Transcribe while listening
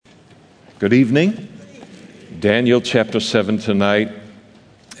Good evening. Daniel chapter 7 tonight,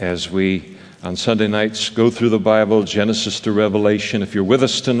 as we on Sunday nights go through the Bible, Genesis to Revelation. If you're with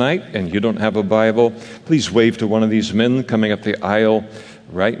us tonight and you don't have a Bible, please wave to one of these men coming up the aisle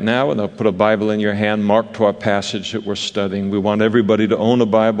right now, and they'll put a Bible in your hand marked to our passage that we're studying. We want everybody to own a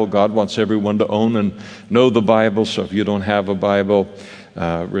Bible. God wants everyone to own and know the Bible, so if you don't have a Bible,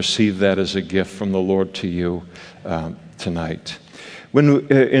 receive that as a gift from the Lord to you tonight. When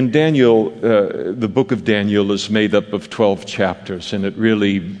in Daniel, the book of Daniel is made up of 12 chapters, and it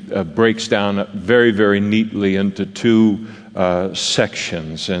really breaks down very, very neatly into two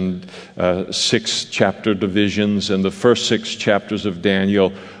sections and 6 chapter divisions. And the first 6 chapters of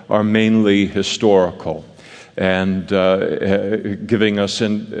Daniel are mainly historical and giving us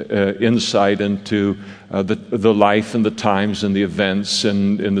insight into the life and the times and the events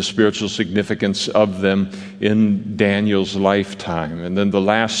and the spiritual significance of them in Daniel's lifetime. And then the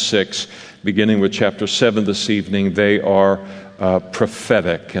last 6, beginning with chapter 7 this evening, they are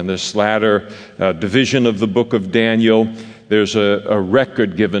prophetic. And this latter division of the book of Daniel, there's a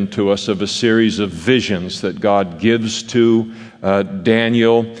record given to us of a series of visions that God gives to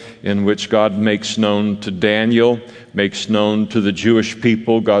Daniel, in which God makes known to Daniel, makes known to the Jewish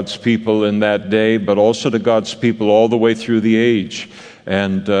people, God's people in that day, but also to God's people all the way through the age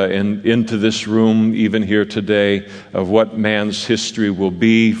and into this room, even here today, of what man's history will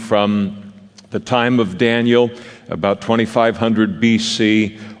be from the time of Daniel, about 2500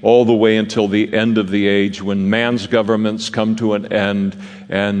 BC, all the way until the end of the age, when man's governments come to an end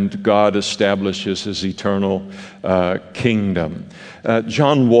and God establishes his eternal kingdom.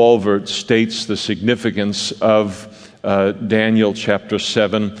 John Walvoord states the significance of Daniel chapter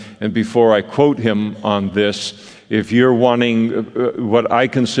 7, and before I quote him on this, if you're wanting what I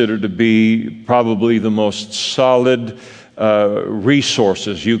consider to be probably the most solid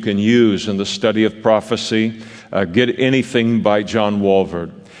resources you can use in the study of prophecy, get anything by John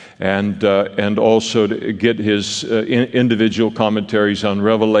Walvoord, and also to get his individual commentaries on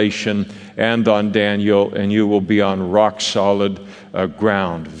Revelation and on Daniel, and you will be on rock solid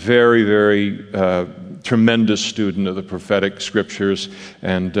ground. Very, very tremendous student of the prophetic scriptures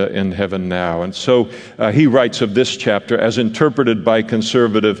and in heaven now. And so he writes of this chapter, as interpreted by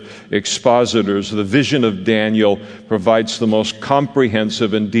conservative expositors, the vision of Daniel provides the most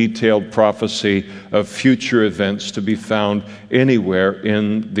comprehensive and detailed prophecy of future events to be found anywhere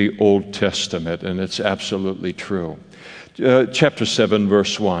in the Old Testament, and it's absolutely true. Chapter 7,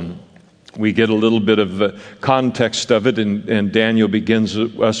 verse 1. We get a little bit of the context of it, and Daniel begins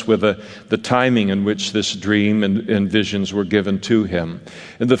us with the timing in which this dream and visions were given to him.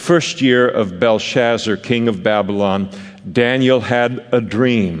 In the first year of Belshazzar, king of Babylon, Daniel had a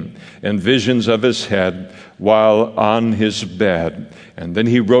dream and visions of his head while on his bed. And then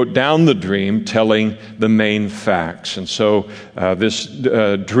he wrote down the dream, telling the main facts. And so this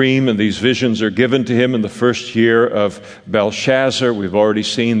dream and these visions are given to him in the first year of Belshazzar. We've already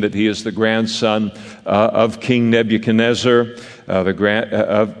seen that he is the grandson of King Nebuchadnezzar,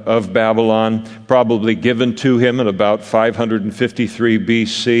 of Babylon, probably given to him in about 553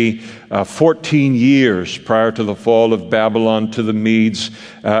 BC, 14 years prior to the fall of Babylon to the Medes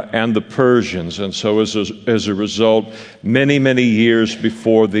and the Persians. And so as a result, many, many years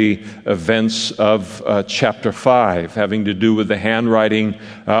before the events of chapter 5, having to do with the handwriting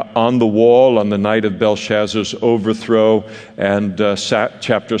on the wall on the night of Belshazzar's overthrow, and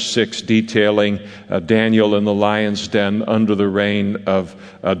chapter 6 detailing Daniel in the lion's den under the reign of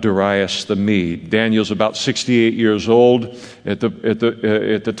Darius the Mede. Daniel's about 68 years old at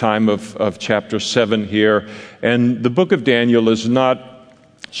the time of chapter 7 here, and the book of Daniel is not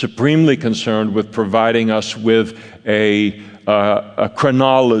supremely concerned with providing us with a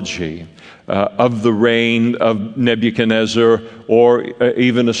chronology of the reign of Nebuchadnezzar, or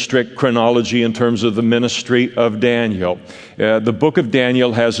even a strict chronology in terms of the ministry of Daniel. The book of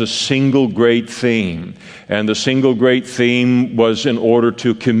Daniel has a single great theme, and the single great theme was in order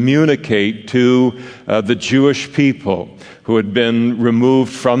to communicate to the Jewish people who had been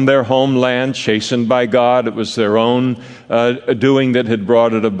removed from their homeland, chastened by God. It was their own doing that had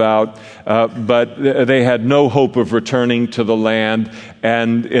brought it about, but they had no hope of returning to the land,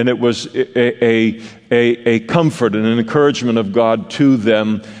 and it was a comfort and an encouragement of God to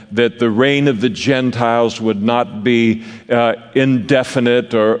them that the reign of the Gentiles would not be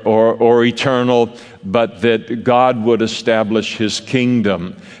indefinite or eternal, but that God would establish his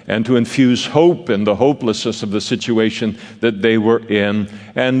kingdom and to infuse hope in the hopelessness of the situation that they were in.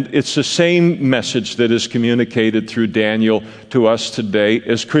 And it's the same message that is communicated through Daniel to us today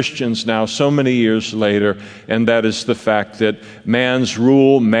as Christians now, so many years later, and that is the fact that man's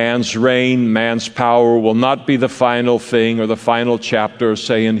rule, man's reign, man's power will not be the final thing or the final chapter,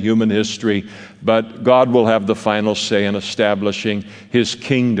 say, in human history, but God will have the final say in establishing his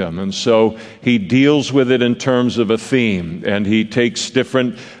kingdom. And so he deals with it in terms of a theme, and he takes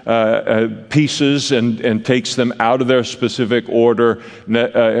different pieces and takes them out of their specific order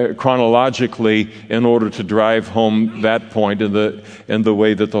chronologically in order to drive home that point in the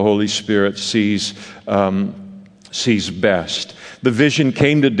way that the Holy Spirit sees best. The vision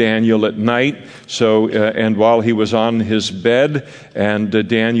came to Daniel at night, and while he was on his bed, and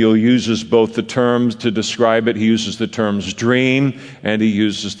Daniel uses both the terms to describe it. He uses the terms dream, and he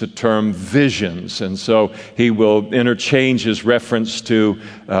uses the term visions. And so he will interchange his reference to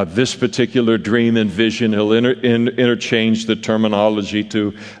this particular dream and vision. He'll interchange the terminology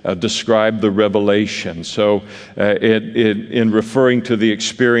to describe the revelation. So in referring to the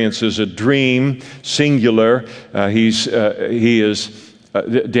experience as a dream, singular,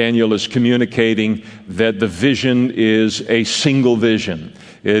 Daniel is communicating that the vision is a single vision.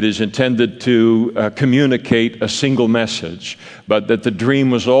 It is intended to communicate a single message, but that the dream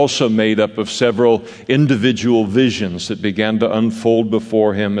was also made up of several individual visions that began to unfold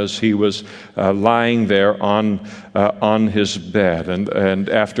before him as he was lying there on his bed. And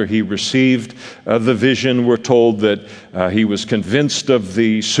after he received the vision, we're told that he was convinced of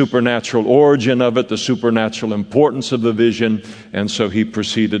the supernatural origin of it, the supernatural importance of the vision, and so he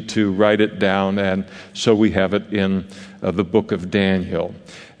proceeded to write it down, and so we have it in the book of Daniel.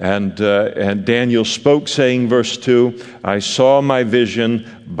 And Daniel spoke, saying, verse 2, I saw my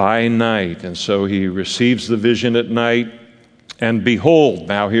vision by night. And so he receives the vision at night. And behold,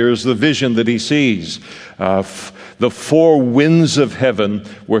 now here's the vision that he sees. The four winds of heaven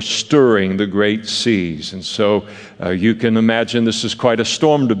were stirring the great seas. And so you can imagine this is quite a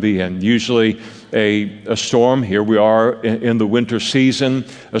storm to be in. Usually a storm, here we are in the winter season,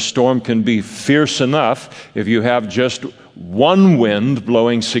 a storm can be fierce enough if you have just one wind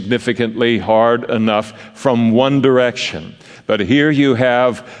blowing significantly hard enough from one direction. But here you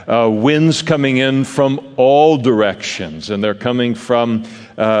have winds coming in from all directions, and they're coming from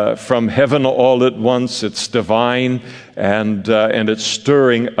heaven all at once. It's divine, and it's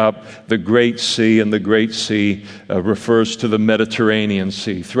stirring up the great sea, and the great sea refers to the Mediterranean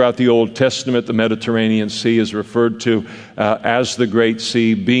Sea. Throughout the Old Testament, the Mediterranean Sea is referred to as the Great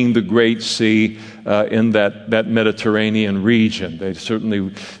Sea, being the Great Sea in that Mediterranean region. They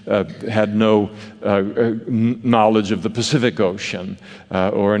certainly had no knowledge of the Pacific Ocean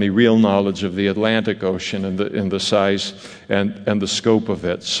or any real knowledge of the Atlantic Ocean and the size and the scope of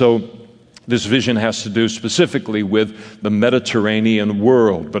it. So this vision has to do specifically with the Mediterranean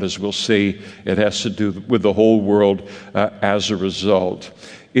world, but as we'll see, it has to do with the whole world as a result.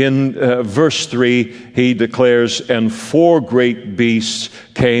 In verse 3, he declares, and four great beasts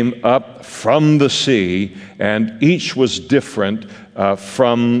came up from the sea, and each was different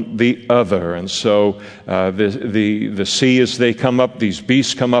from the other. And so the sea, as they come up, these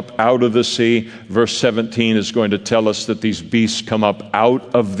beasts come up out of the sea. Verse 17 is going to tell us that these beasts come up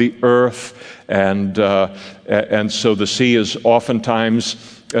out of the earth. And so the sea is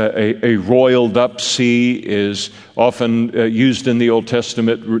oftentimes a roiled up sea, is often used in the Old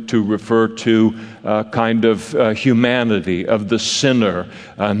Testament to refer to kind of humanity, of the sinner,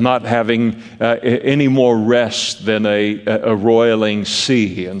 not having any more rest than a roiling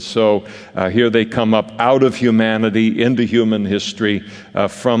sea. And so here they come up out of humanity into human history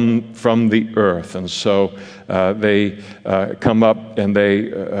from the earth. And so they come up and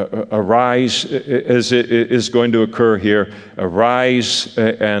they arise, as it is going to occur here, arise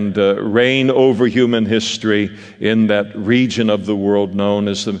and reign over human history in that region of the world known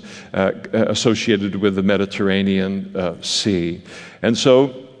as associated with the Mediterranean Sea. And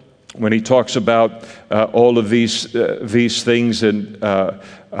so when he talks about all of these things and of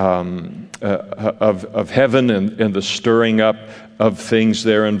heaven and the stirring up of things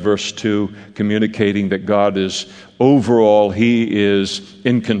there in verse 2, communicating that God is overall, he is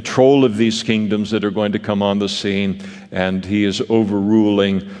in control of these kingdoms that are going to come on the scene, and he is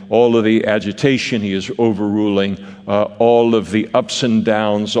overruling all of the agitation, he is overruling all of the ups and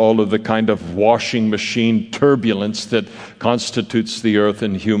downs, all of the kind of washing machine turbulence that constitutes the earth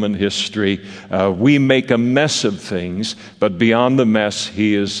in human history. We make a mess of things, but beyond the mess,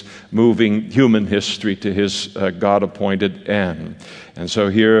 he is moving human history to his God-appointed end. And so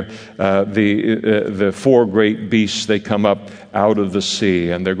here, the four great beasts, they come up out of the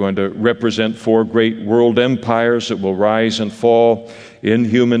sea, and they're going to represent four great world empires that will rise and fall in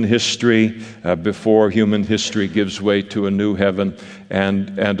human history before human history gives way to a new heaven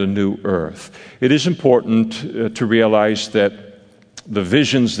and a new earth. It is important to realize that the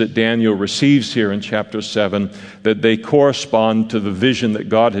visions that Daniel receives here in chapter 7, that they correspond to the vision that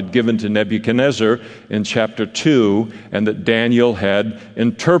God had given to Nebuchadnezzar in chapter 2, and that Daniel had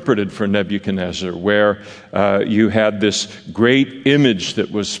interpreted for Nebuchadnezzar, where you had this great image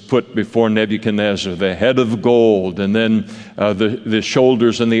that was put before Nebuchadnezzar, the head of gold, and then the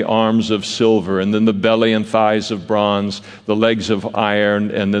shoulders and the arms of silver, and then the belly and thighs of bronze, the legs of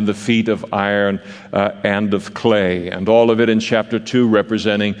iron, and then the feet of iron and of clay. And all of it in chapter 2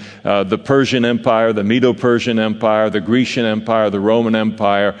 representing the Persian Empire, the Medo-Persian Empire, the Grecian Empire, the Roman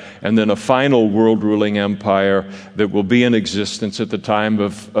Empire, and then a final world-ruling empire that will be in existence at the time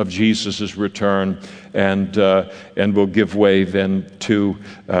of Jesus' return, and will give way then to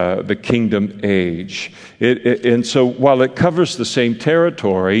the kingdom age. And so while it covers the same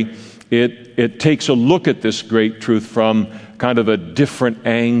territory, it takes a look at this great truth from kind of a different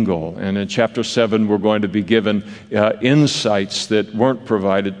angle. And in chapter 7, we're going to be given insights that weren't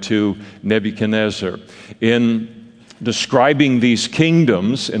provided to Nebuchadnezzar. In describing these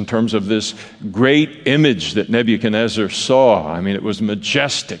kingdoms in terms of this great image that Nebuchadnezzar saw. I mean, it was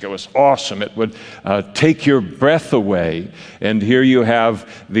majestic. It was awesome. It would take your breath away. And here you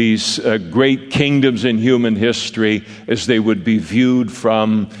have these great kingdoms in human history as they would be viewed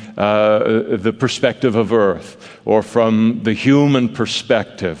from the perspective of earth, or from the human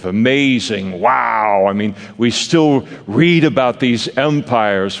perspective. Amazing. Wow. I mean, we still read about these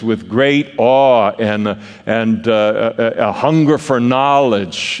empires with great awe and a hunger for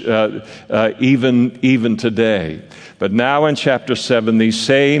knowledge, even today. But now in chapter 7, these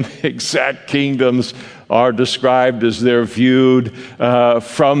same exact kingdoms are described as they're viewed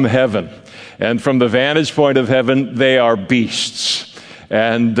from heaven. And from the vantage point of heaven, they are beasts.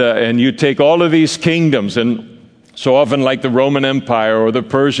 And you take all of these kingdoms, and so often, like the Roman Empire or the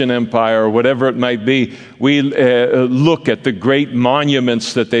Persian Empire or whatever it might be, we look at the great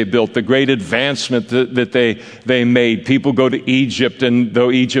monuments that they built, the great advancement that they made. People go to Egypt, and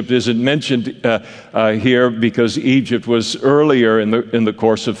though Egypt isn't mentioned here because Egypt was earlier in the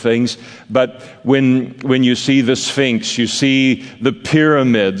course of things, but when you see the Sphinx, you see the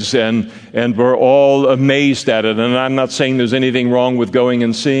pyramids, and we're all amazed at it. And I'm not saying there's anything wrong with going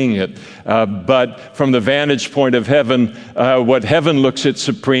and seeing it, but from the vantage point of heaven, what heaven looks at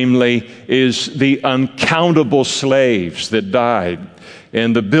supremely is the uncountable slaves that died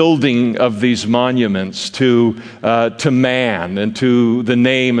in the building of these monuments to man and to the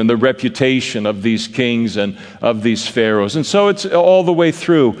name and the reputation of these kings and of these pharaohs. And so it's all the way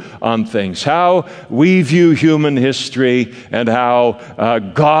through on things. How we view human history and how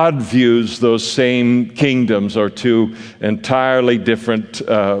God views those same kingdoms are two entirely different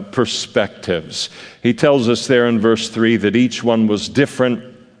perspectives. He tells us there in verse 3 that each one was different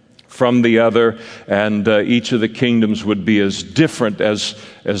from the other, and each of the kingdoms would be as different as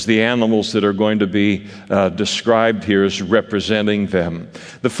the animals that are going to be described here as representing them.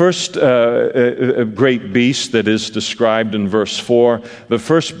 The first great beast that is described in verse 4, the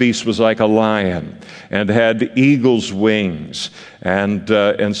first beast was like a lion and had eagle's wings. And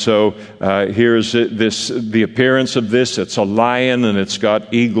so here's the appearance of this. It's a lion, and it's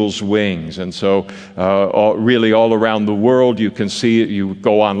got eagle's wings. And so really all around the world you can see it. You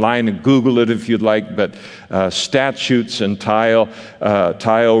go online and Google it if you'd like, but statues and tile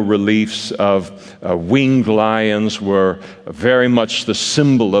reliefs of winged lions were very much the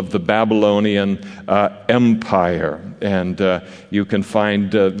symbol of the Babylonian Empire. And you can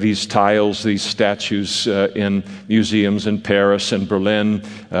find these tiles, these statues in museums in Paris and Berlin,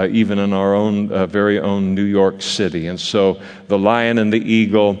 even in our own very own New York City. And so the lion and the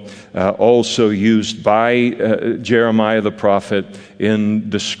eagle, also used by Jeremiah the prophet in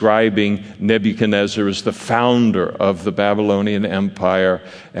describing Nebuchadnezzar as the founder of the Babylonian Empire.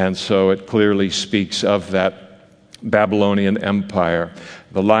 And so it clearly speaks of that Babylonian Empire.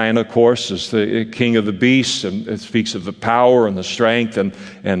 The lion, of course, is the king of the beasts, and it speaks of the power and the strength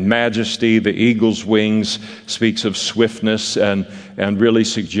and majesty. The eagle's wings speaks of swiftness and really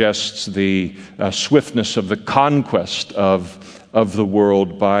suggests the swiftness of the conquest of of the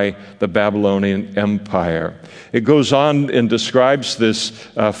world by the Babylonian Empire. It goes on and describes this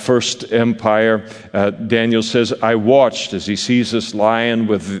first empire. Daniel says, I watched as he sees this lion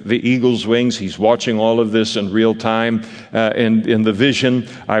with the eagle's wings. He's watching all of this in real time in the vision.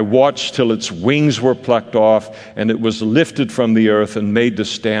 I watched till its wings were plucked off, and it was lifted from the earth and made to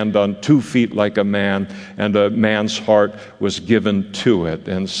stand on 2 feet like a man, and a man's heart was given to it.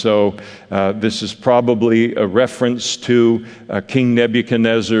 And so this is probably a reference to King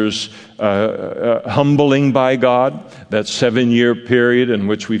Nebuchadnezzar's humbling by God, that 7-year period in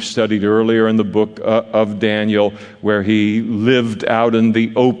which we've studied earlier in the book of Daniel, where he lived out in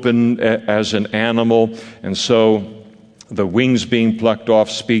the open as an animal. And so the wings being plucked off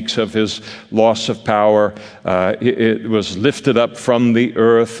speaks of his loss of power. It was lifted up from the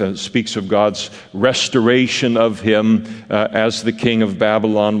earth, and it speaks of God's restoration of him as the king of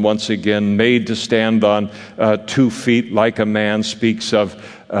Babylon, once again made to stand on 2 feet like a man, speaks of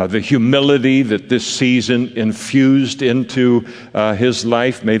the humility that this season infused into his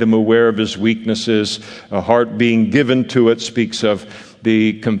life, made him aware of his weaknesses. A heart being given to it speaks of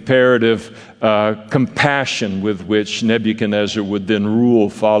the comparative compassion with which Nebuchadnezzar would then rule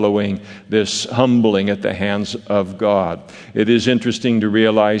following this humbling at the hands of God. It is interesting to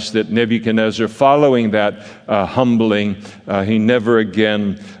realize that Nebuchadnezzar, following that humbling, he never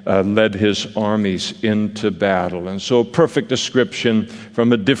again led his armies into battle. And so a perfect description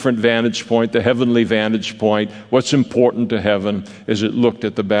from a different vantage point, the heavenly vantage point. What's important to heaven as it looked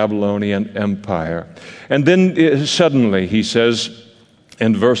at the Babylonian Empire. And then suddenly, he says,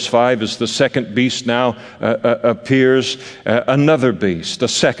 in verse 5, as the second beast now appears, another beast, a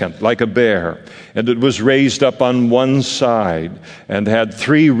second, like a bear. And it was raised up on one side and had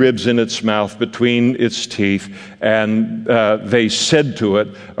 3 ribs in its mouth between its teeth. And they said to it,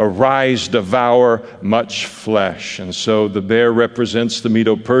 arise, devour much flesh. And so the bear represents the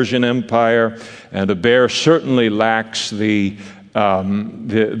Medo-Persian Empire. And a bear certainly lacks the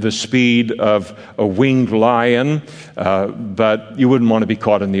speed of a winged lion, but you wouldn't want to be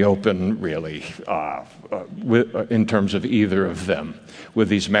caught in the open, really, in terms of either of them, with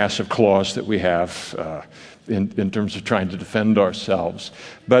these massive claws that we have in terms of trying to defend ourselves.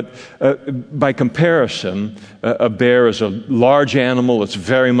 But by comparison, a bear is a large animal. It's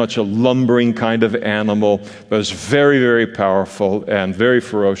very much a lumbering kind of animal, but it's very, very powerful and very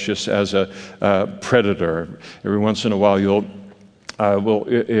ferocious as a predator. Every once in a while, we'll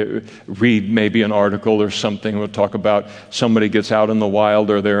read maybe an article or something. We'll talk about somebody gets out in the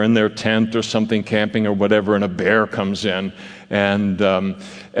wild, or they're in their tent or something camping or whatever, and a bear comes in. And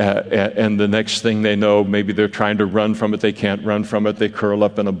the next thing they know, maybe they're trying to run from it. They can't run from it. They curl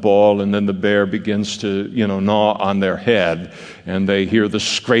up in a ball, and then the bear begins to, gnaw on their head. And they hear the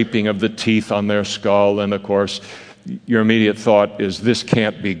scraping of the teeth on their skull. And, of course, your immediate thought is, this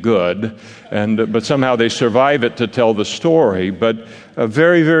can't be good. But somehow they survive it to tell the story. But a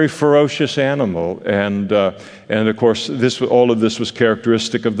very, very ferocious animal. And of course, all of this was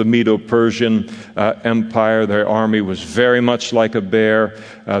characteristic of the Medo-Persian Empire. Their army was very much like a bear.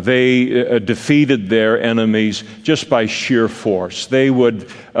 They defeated their enemies just by sheer force. They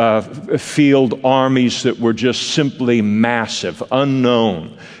would field armies that were just simply massive,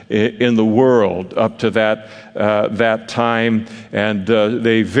 unknown in the world up to that time, and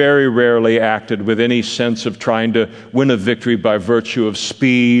they very rarely acted with any sense of trying to win a victory by virtue of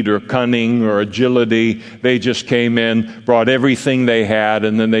speed or cunning or agility. They just came in, brought everything they had,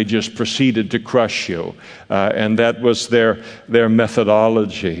 and then they just proceeded to crush you. And that was their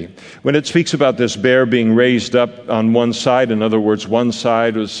methodology. When it speaks about this bear being raised up on one side, in other words, one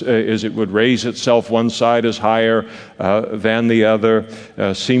side is it would raise itself, one side is higher than the other,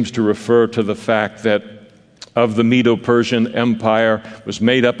 seems to refer to the fact that of the Medo-Persian Empire was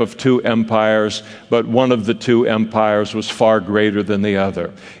made up of 2 empires, but one of the 2 empires was far greater than the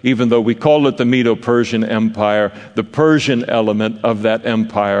other. Even though we call it the Medo-Persian Empire, the Persian element of that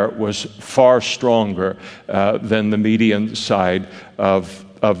empire was far stronger than the Median side of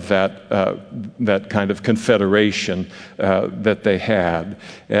that kind of confederation that they had.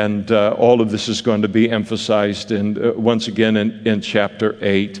 And all of this is going to be emphasized once again in chapter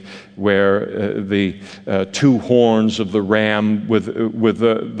 8, where the 2 horns of the ram with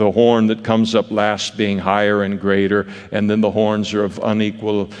the horn that comes up last being higher and greater, and then the horns are of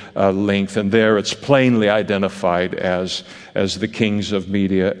unequal length. And there it's plainly identified as the kings of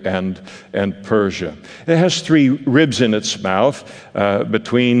Media and Persia. It has 3 ribs in its mouth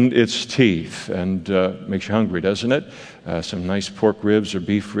between its teeth, and makes you hungry, doesn't it? Some nice pork ribs or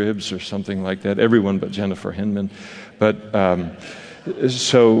beef ribs or something like that. Everyone but Jennifer Hinman. But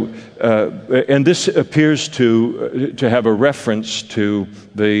And this appears to have a reference to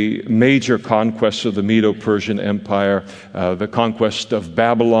the major conquests of the Medo-Persian Empire, the conquest of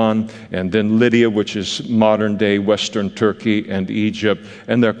Babylon, and then Lydia, which is modern-day Western Turkey and Egypt,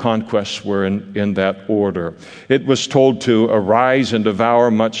 and their conquests were in that order. It was told to arise and devour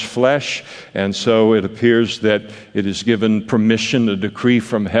much flesh, and so it appears that it is given permission, a decree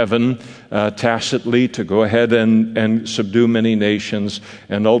from heaven, tacitly to go ahead and subdue many nations,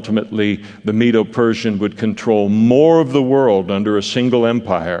 and ultimately the Medo-Persian would control more of the world under a single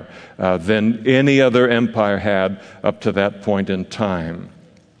empire than any other empire had up to that point in time.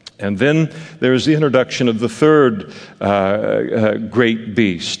 And then there's the introduction of the third great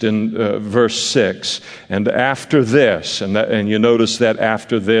beast in verse 6. And after this, and you notice that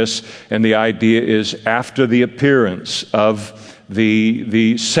after this, and the idea is after the appearance of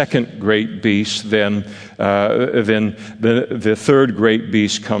the second great beast, then the third great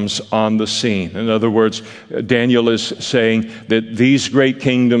beast comes on the scene. In other words, Daniel is saying that these great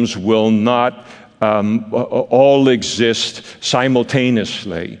kingdoms will not all exist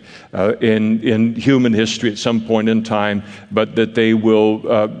simultaneously in human history at some point in time, but that they will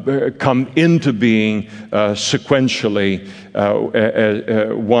come into being sequentially,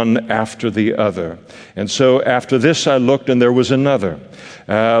 one after the other. And so after this I looked, and there was another,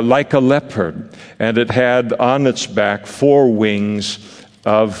 like a leopard, and it had on its back 4 wings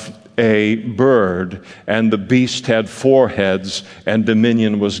of a bird, and the beast had 4 heads, and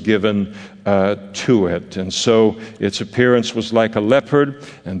dominion was given to it. And so its appearance was like a leopard,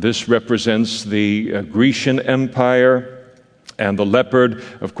 and this represents the Grecian Empire. And the leopard,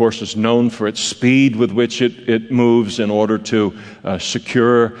 of course, is known for its speed with which it moves in order to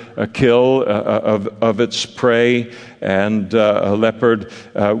secure a kill of its prey. And a leopard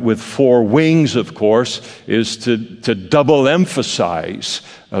with 4 wings, of course, is to double emphasize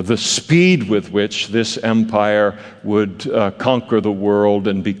the speed with which this empire would conquer the world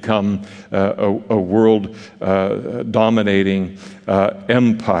and become a world dominating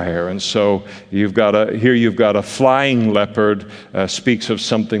empire. And so you've got a flying leopard, speaks of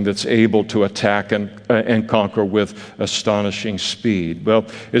something that's able to attack and conquer with astonishing speed. Well,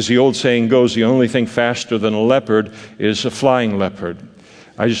 as the old saying goes, the only thing faster than a leopard is a flying leopard.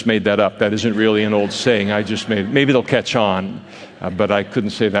 I just made that up. That isn't really an old saying. I just made it. Maybe they'll catch on, but I couldn't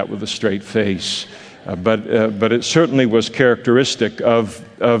say that with a straight face. But it certainly was characteristic of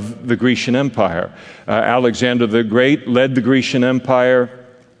the Grecian Empire. Alexander the Great led the Grecian Empire,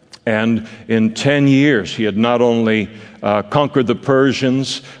 and in 10 years he had not only conquered the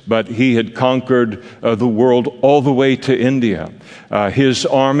Persians, but he had conquered the world all the way to India. His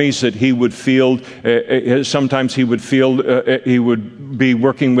armies that he would field, sometimes he would be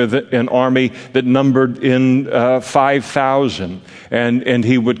working with an army that numbered in 5,000, and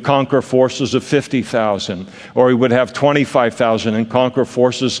he would conquer forces of 50,000, or he would have 25,000 and conquer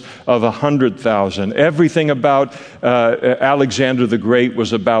forces of 100,000. Everything about Alexander the Great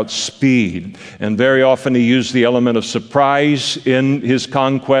was about speed, and very often he used the element of surprise in his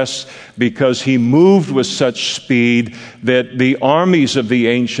conquests, because he moved with such speed that the armies of the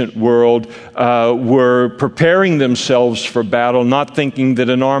ancient world were preparing themselves for battle, not thinking that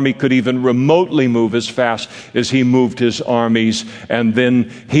an army could even remotely move as fast as he moved his armies, and then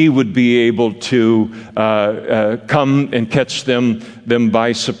he would be able to come and catch them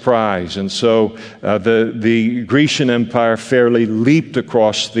by surprise. And so the Grecian Empire fairly leaped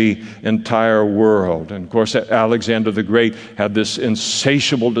across the entire world. And of course, Alexander the Great had this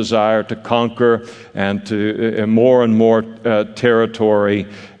insatiable desire to conquer and to more and more territory.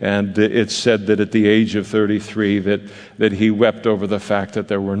 And it's said that at the age of 33 that he wept over the fact that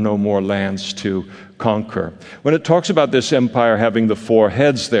there were no more lands to conquer. When it talks about this empire having the 4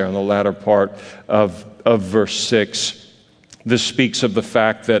 heads there in the latter part of verse 6, this speaks of the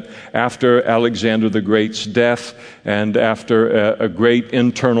fact that after Alexander the Great's death and after a great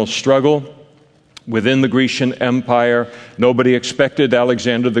internal struggle within the Grecian Empire, nobody expected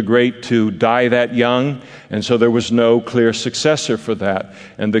Alexander the Great to die that young, and so there was no clear successor for that.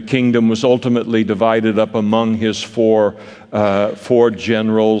 And the kingdom was ultimately divided up among his four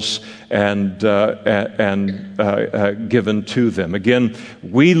generals and given to them. Again,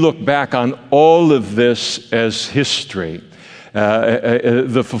 we look back on all of this as history.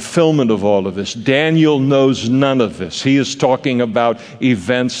 the fulfillment of all of this. Daniel knows none of this. He is talking about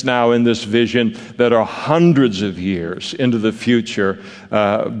events now in this vision that are hundreds of years into the future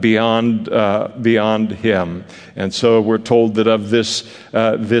beyond him. And so we're told that of this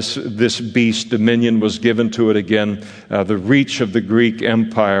beast, dominion was given to it again. The reach of the Greek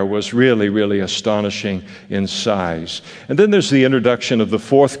Empire was really, really astonishing in size. And then there's the introduction of the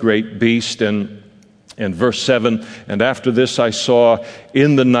fourth great beast in verse 7, and after this I saw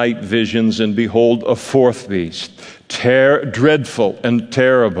in the night visions, and behold, a fourth beast, dreadful and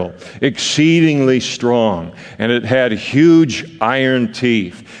terrible, exceedingly strong, and it had huge iron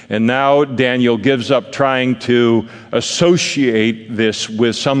teeth. And now Daniel gives up trying to associate this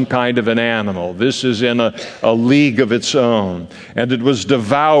with some kind of an animal. This is in a league of its own. And it was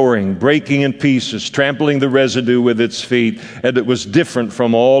devouring, breaking in pieces, trampling the residue with its feet. And it was different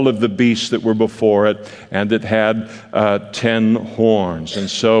from all of the beasts that were before it. And it had 10 horns. And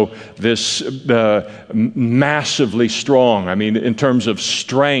so this massively strong, I mean, in terms of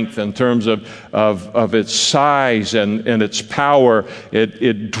strength, in terms of its size and its power,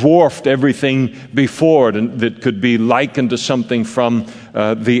 it dwarfed everything before it, and that could be likened to something from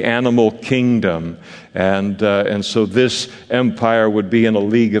the animal kingdom. And so this empire would be in a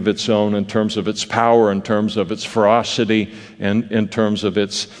league of its own in terms of its power, in terms of its ferocity, and in terms of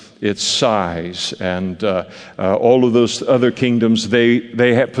its size. And all of those other kingdoms,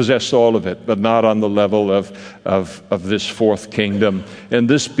 they possessed all of it, but not on the level of this fourth kingdom. And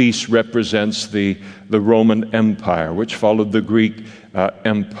this beast represents the Roman Empire, which followed the Greek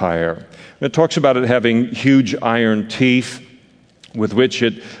Empire. It talks about it having huge iron teeth with which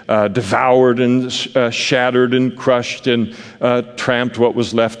it devoured and shattered and crushed and tramped what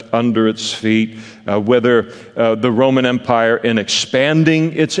was left under its feet. Whether the Roman Empire in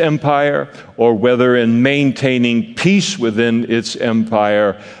expanding its empire or whether in maintaining peace within its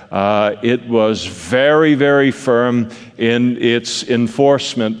empire, it was very, very firm in its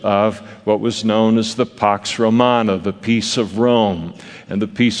enforcement of what was known as the Pax Romana, the peace of Rome. And the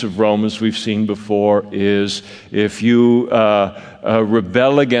peace of Rome, as we've seen before, is if you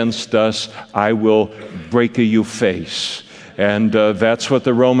rebel against us, I will break you face. And that's what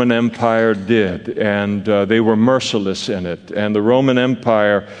the Roman Empire did. And they were merciless in it. And the Roman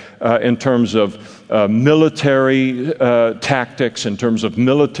Empire, in terms of military tactics, in terms of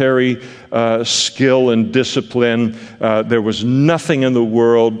military skill and discipline, there was nothing in the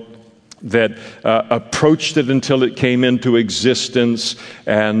world that approached it until it came into existence,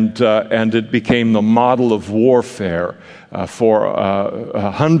 and it became the model of warfare for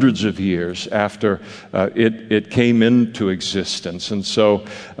hundreds of years after it came into existence. And so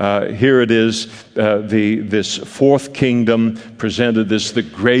here it is, this fourth kingdom presented as the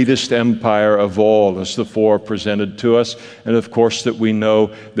greatest empire of all, as the four presented to us. And of course that we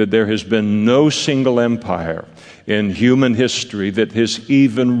know that there has been no single empire in human history that has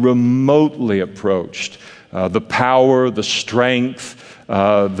even remotely approached the power, the strength,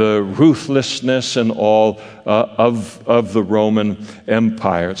 the ruthlessness and all of the Roman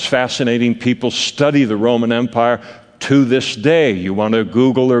Empire. It's fascinating. People study the Roman Empire to this day. You want to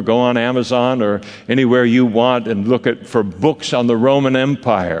Google or go on Amazon or anywhere you want and look for books on the Roman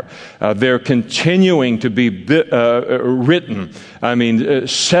Empire. They're continuing to be written. I mean,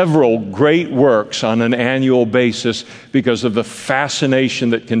 several great works on an annual basis because of the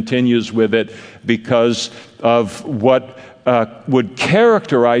fascination that continues with it, because of what would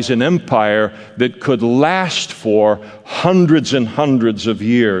characterize an empire that could last for hundreds and hundreds of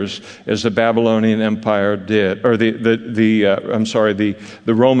years, as the Babylonian Empire did, or the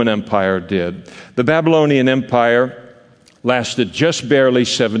Roman Empire did. The Babylonian Empire lasted just barely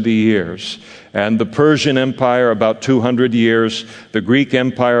 70 years. And the Persian Empire, about 200 years. The Greek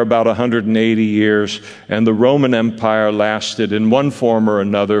Empire, about 180 years. And the Roman Empire lasted in one form or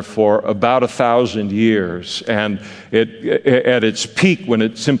another for about 1,000 years. And at its peak, when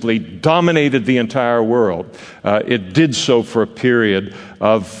it simply dominated the entire world, it did so for a period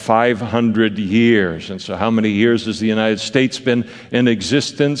of 500 years. And so how many years has the United States been in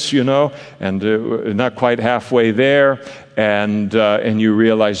existence, you know? And not quite halfway there. And you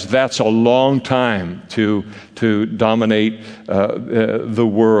realize that's a long time to dominate the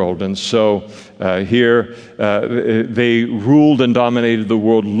world. And so here they ruled and dominated the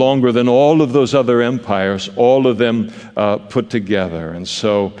world longer than all of those other empires, all of them put together. And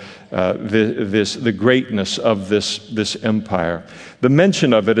so the greatness of this empire. The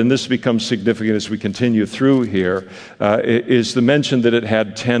mention of it, and this becomes significant as we continue through here, is the mention that it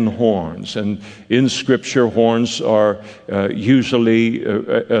had 10 horns. And in Scripture, horns are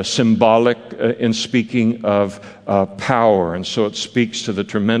usually symbolic in speaking of power. And so it speaks to the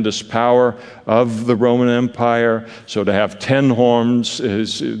tremendous power of the Roman Empire. So to have 10 horns,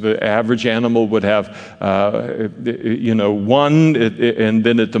 the average animal would have, one, and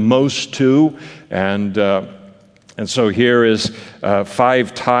then at the most 2. And so here is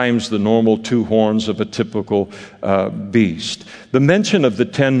 5 times the normal 2 horns of a typical beast. The mention of the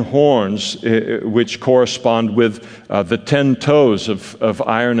 10 horns, which correspond with the 10 toes of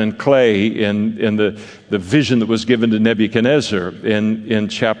iron and clay in the vision that was given to Nebuchadnezzar in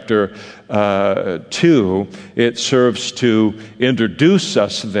chapter 2, it serves to introduce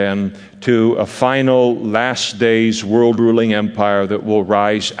us then to a final last days world-ruling empire that will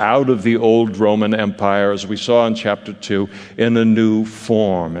rise out of the old Roman Empire, as we saw in chapter 2, in a new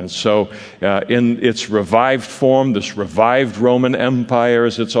form. And so in its revived form, this revived Roman Empire,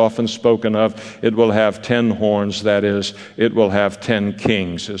 as it's often spoken of, it will have 10 horns. That is, it will have 10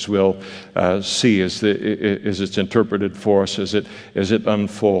 kings, as we'll see as it's interpreted for us as it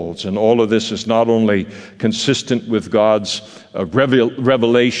unfolds. And all of this is not only consistent with God's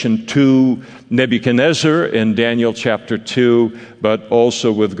revelation to Nebuchadnezzar in Daniel chapter 2, but also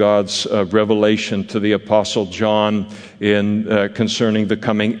with God's revelation to the Apostle John in concerning the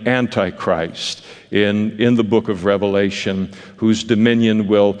coming Antichrist in the book of Revelation, whose dominion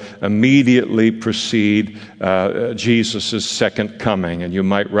will immediately precede Jesus' second coming. And you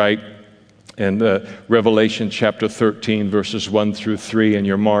might write in Revelation chapter 13, verses 1 through 3 in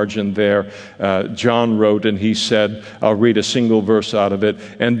your margin there, John wrote, and he said, I'll read a single verse out of it,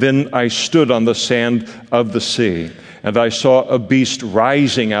 "And then I stood on the sand of the sea, and I saw a beast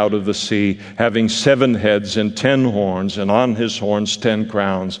rising out of the sea, having 7 heads and 10 horns, and on his horns 10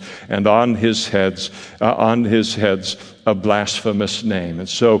 crowns, and on his heads a blasphemous name." And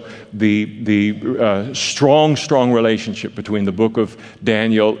so the strong relationship between the book of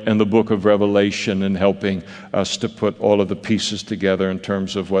Daniel and the book of Revelation in helping us to put all of the pieces together in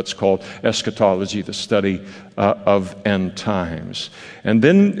terms of what's called eschatology, the study of end times. And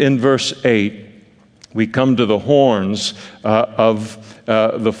then in verse 8, we come to the horns of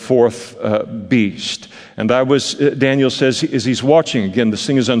the fourth beast. And Daniel says, as he's watching, again, this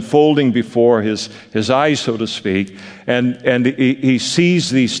thing is unfolding before his eyes, so to speak, and he sees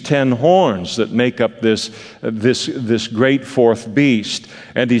these 10 horns that make up this great fourth beast,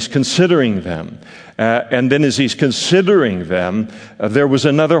 and he's considering them. And then as he's considering them, there was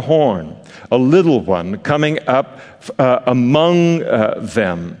another horn, a little one, coming up among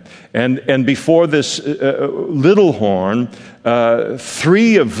them. And before this little horn,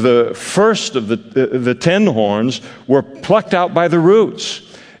 3 of the first of the 10 horns were plucked out by the roots.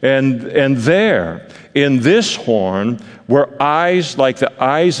 And there, in this horn, were eyes like the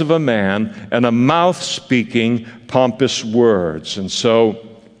eyes of a man, and a mouth speaking pompous words. And so,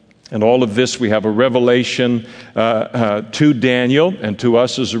 in all of this, we have a revelation to Daniel and to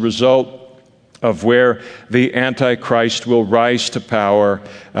us as a result of where the Antichrist will rise to power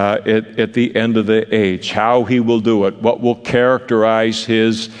at the end of the age, how he will do it, what will characterize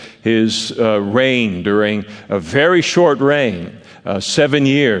his reign during a very short reign, 7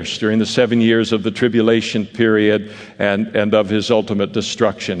 years, during the 7 years of the tribulation period and of his ultimate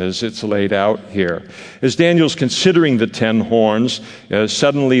destruction, as it's laid out here. As Daniel's considering the 10 horns,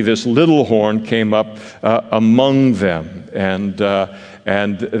 suddenly this little horn came up among them, and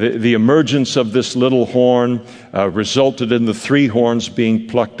the emergence of this little horn resulted in the 3 horns being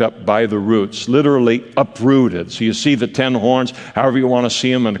plucked up by the roots, literally uprooted. So you see the 10 horns, however you want to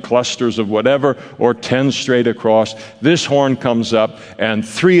see them, in clusters of whatever, or 10 straight across. This horn comes up, and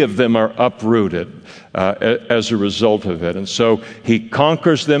 3 of them are uprooted as a result of it. And so he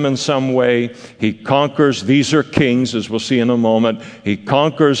conquers them in some way. He conquers, these are kings, as we'll see in a moment. He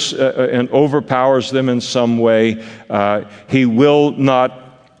conquers and overpowers them in some way. He will not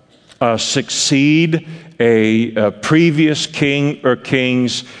succeed a previous king or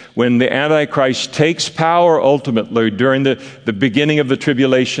kings. When the Antichrist takes power ultimately during the beginning of the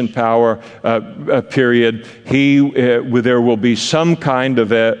tribulation power period, there will be some kind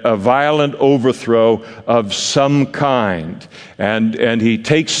of a violent overthrow of some kind. And he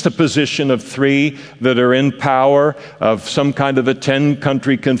takes the position of 3 that are in power, of some kind of a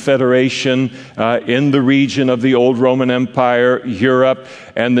 10-country confederation in the region of the old Roman Empire, Europe.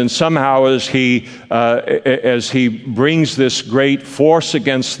 And then somehow as he brings this great force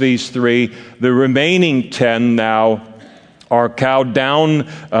against these 3, the remaining 10 now are cowed down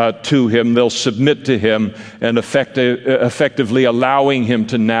to him. They'll submit to him, and effectively allowing him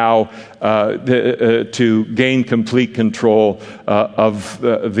to now to gain complete control of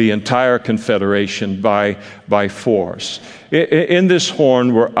the entire confederation by force. In this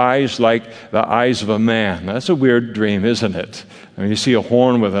horn were eyes like the eyes of a man. That's a weird dream, isn't it? I mean, you see a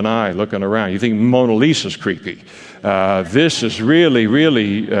horn with an eye looking around. You think Mona Lisa's creepy. This is really,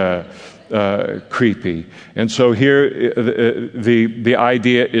 really creepy. And so here the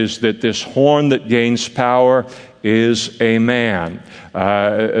idea is that this horn that gains power is a man.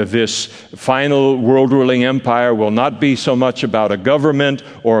 This final world-ruling empire will not be so much about a government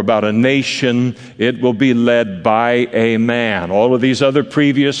or about a nation. It will be led by a man. All of these other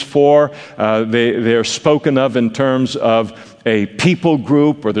previous four, they're spoken of in terms of a people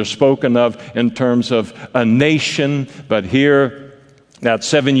group, or they're spoken of in terms of a nation. But here, that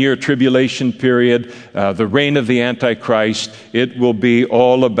 7-year tribulation period, the reign of the Antichrist, it will be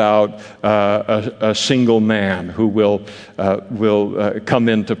all about a single man who will come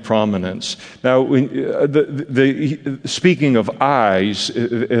into prominence. Now, speaking of eyes,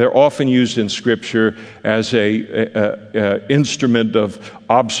 they're often used in Scripture as a instrument of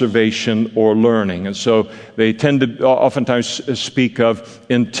observation or learning. And so they tend to oftentimes speak of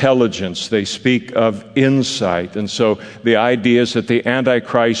intelligence. They speak of insight. And so the idea is that the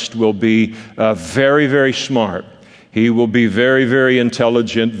Antichrist will be very, very smart. He will be very, very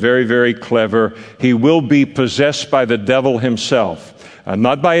intelligent, very, very clever. He will be possessed by the devil himself.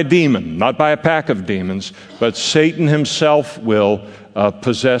 Not by a demon, not by a pack of demons, but Satan himself will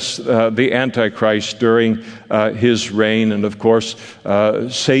possess the Antichrist during his reign. And of course,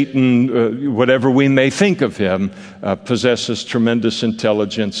 Satan, whatever we may think of him, possesses tremendous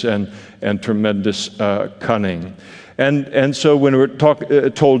intelligence and tremendous cunning. And so when we're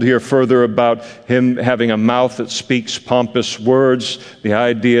told here further about him having a mouth that speaks pompous words, the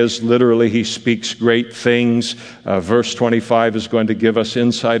idea is literally he speaks great things. Verse 25 is going to give us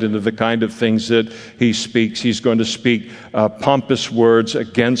insight into the kind of things that he speaks. He's going to speak pompous words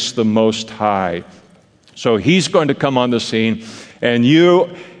against the Most High. So he's going to come on the scene, and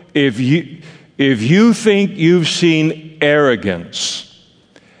if you think you've seen arrogance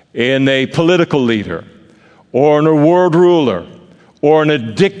in a political leader, or in a world ruler, or in a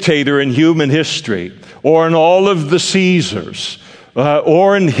dictator in human history, or in all of the Caesars,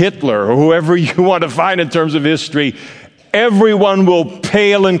 or in Hitler, or whoever you want to find in terms of history, everyone will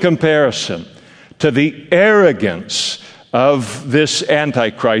pale in comparison to the arrogance of this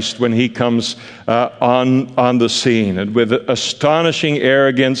Antichrist when he comes on the scene. And with astonishing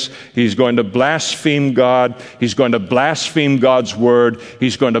arrogance, he's going to blaspheme God. He's going to blaspheme God's word.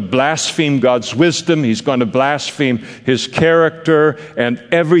 He's going to blaspheme God's wisdom. He's going to blaspheme his character and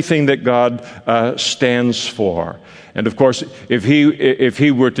everything that God stands for. And of course, if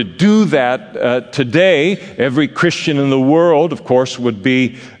he were to do that today, every Christian in the world, of course, would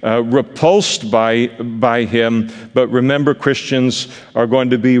be repulsed by him. But remember, Christians are going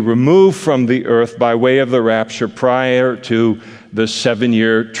to be removed from the earth by way of the rapture prior to the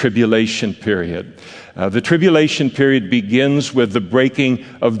 7-year tribulation period. The tribulation period begins with the breaking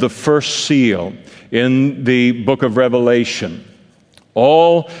of the first seal in the book of Revelation.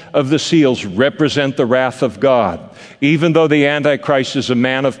 All of the seals represent the wrath of God. Even though the Antichrist is a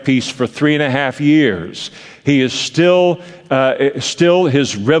man of peace for 3.5 years, he is still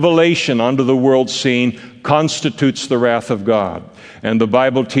his revelation onto the world scene constitutes the wrath of God. And the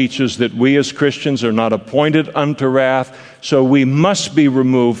Bible teaches that we as Christians are not appointed unto wrath, so we must be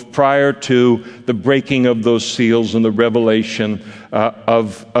removed prior to the breaking of those seals and the revelation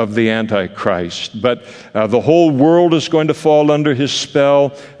of the Antichrist. But the whole world is going to fall under his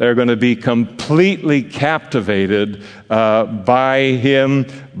spell. They're going to be completely captivated by him,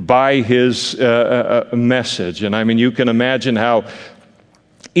 by his message. And I mean, you can imagine how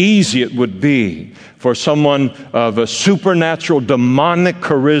easy it would be for someone of a supernatural demonic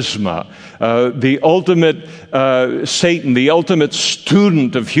charisma, the ultimate Satan, the ultimate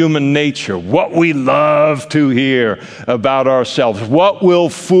student of human nature, what we love to hear about ourselves, what will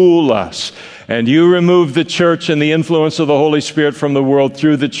fool us. And you remove the church and the influence of the Holy Spirit from the world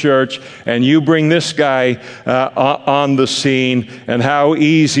through the church, and you bring this guy on the scene, and how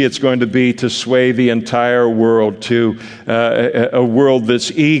easy it's going to be to sway the entire world to a world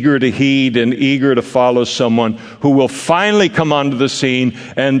that's eager to heed and eager to follow someone who will finally come onto the scene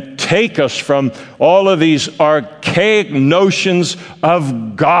and take us from all of these archaic notions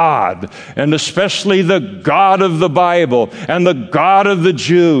of God, and especially the God of the Bible and the God of the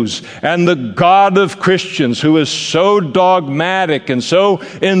Jews and the God of Christians, who is so dogmatic and so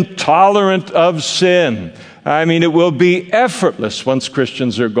intolerant of sin. I mean, it will be effortless once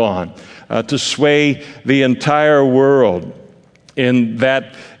Christians are gone to sway the entire world in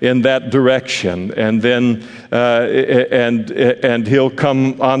that direction, and then and he'll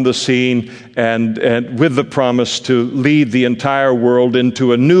come on the scene and with the promise to lead the entire world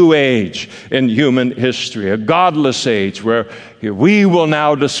into a new age in human history, a godless age where we will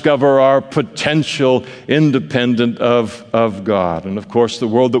now discover our potential independent of God. And of course, the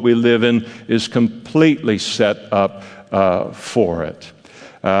world that we live in is completely set up for it.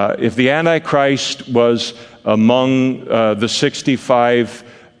 If the Antichrist was among the 65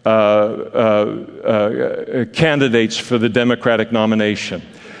 candidates for the Democratic nomination,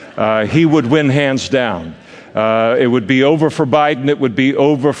 he would win hands down. It would be over for Biden. It would be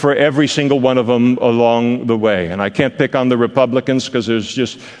over for every single one of them along the way. And I can't pick on the Republicans because there's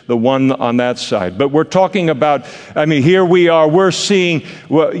just the one on that side. But we're talking about, I mean, here we are, we're seeing,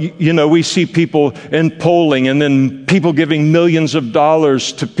 well, we see people in polling and then people giving millions of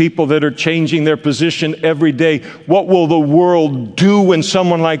dollars to people that are changing their position every day. What will the world do when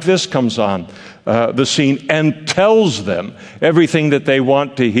someone like this comes on the scene and tells them everything that they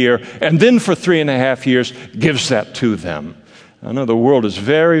want to hear, and then for 3.5 years gives that to them? I know the world is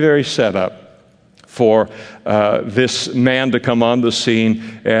very, very set up for this man to come on the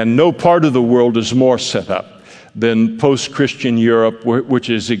scene, and no part of the world is more set up than post-Christian Europe, which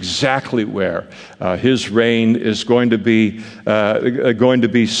is exactly where his reign is going to be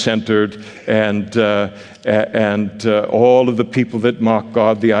centered, and all of the people that mock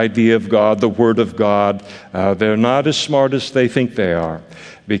God, the idea of God, the Word of God, they're not as smart as they think they are,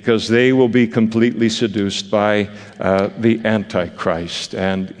 because they will be completely seduced by the Antichrist,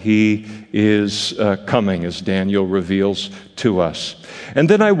 and he is coming, as Daniel reveals to us. And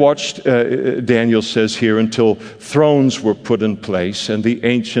then I watched, Daniel says here, until thrones were put in place and the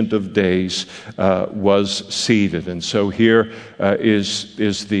Ancient of Days was seated. And so here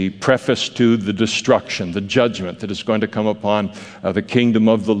is the preface to the destruction, the judgment that is going to come upon the kingdom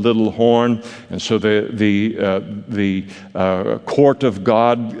of the little horn. And so the court of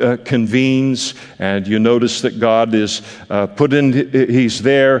God convenes, and you notice that God is put in, he's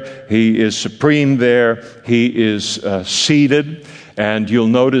there, he is supreme there, he is seated. And you'll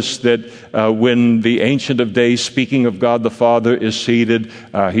notice that when the Ancient of Days, speaking of God the Father, is seated,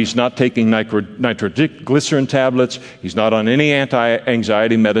 he's not taking nitroglycerin tablets. He's not on any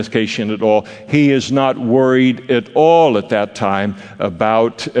anti-anxiety medication at all. He is not worried at all at that time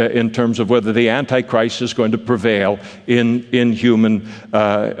about, in terms of whether the Antichrist is going to prevail in human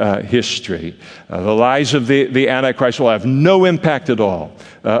history. The lies of the Antichrist will have no impact at all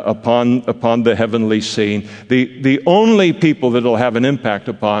upon the heavenly scene. The only people that will have an impact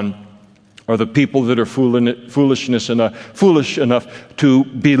upon are the people that are foolish enough to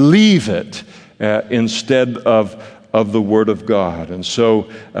believe it instead of the Word of God. And so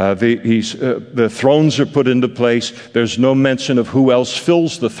the thrones are put into place. There's no mention of who else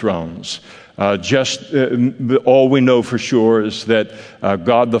fills the thrones. All we know for sure is that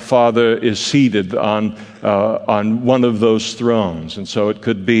God the Father is seated on one of those thrones. And so it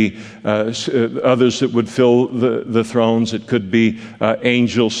could be others that would fill the thrones. It could be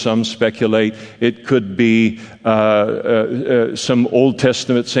angels, some speculate. It could be some Old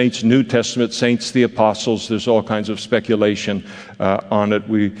Testament saints, New Testament saints, the apostles. There's all kinds of speculation on it.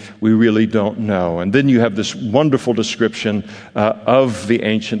 We really don't know. And then you have this wonderful description of the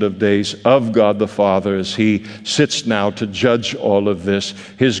Ancient of Days, of God the Father, as he sits now to judge all of this.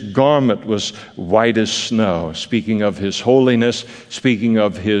 His garment was white as snow, speaking of his holiness, speaking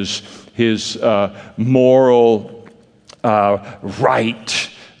of his moral right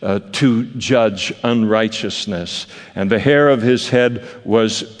to judge unrighteousness. And the hair of his head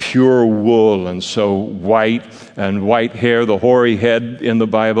was pure wool, and so white hair. The hoary head in the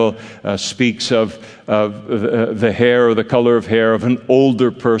Bible speaks of the hair, or the color of hair of an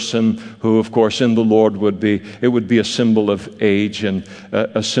older person who, of course, in the Lord would be a symbol of age and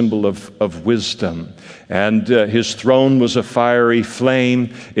a symbol of wisdom. And his throne was a fiery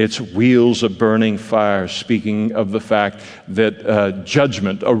flame, its wheels a burning fire, speaking of the fact that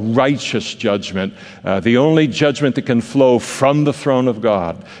judgment, a righteous judgment, the only judgment that can flow from the throne of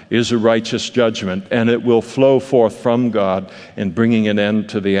God is a righteous judgment, and it will flow forth from God in bringing an end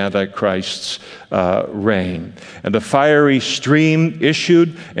to the Antichrist's reign. And a fiery stream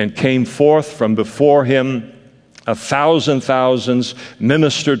issued and came forth from before him. 1,000 thousands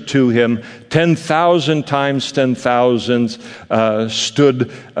ministered to him 10,000 times 10,000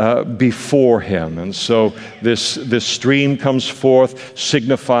 stood before him. And so this stream comes forth,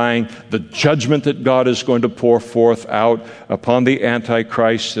 signifying the judgment that God is going to pour forth out upon the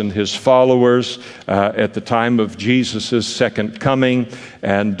Antichrist and his followers at the time of Jesus' second coming.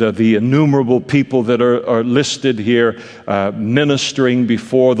 And the innumerable people that are listed here ministering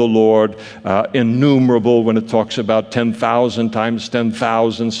before the Lord, innumerable when it talks about 10,000 times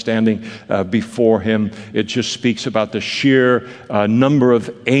 10,000 standing before him. It just speaks about the sheer number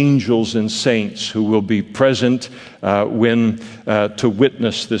of angels and saints who will be present when to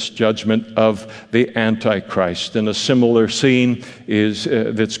witness this judgment of the Antichrist. And a similar scene is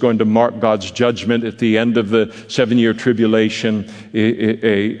that's going to mark God's judgment at the end of the 7-year tribulation.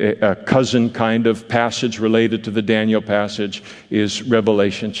 A cousin kind of passage related to the Daniel passage is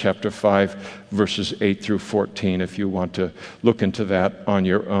Revelation chapter 5, verses 8 through 14, if you want to look into that on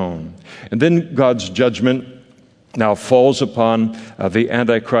your own. And then God's judgment now falls upon the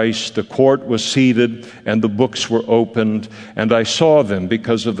Antichrist. The court was seated, and the books were opened, and I saw them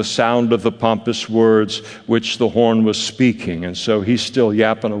because of the sound of the pompous words which the horn was speaking. And so he's still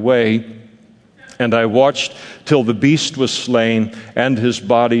yapping away. And I watched till the beast was slain, and his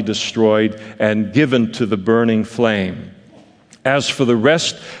body destroyed, and given to the burning flame. As for the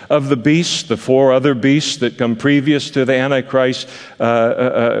rest of the beasts, the 4 other beasts that come previous to the Antichrist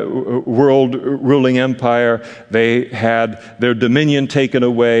world ruling empire, they had their dominion taken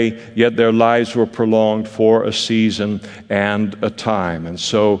away, yet their lives were prolonged for a season and a time. And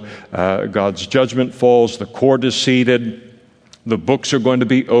so God's judgment falls, the court is seated, the books are going to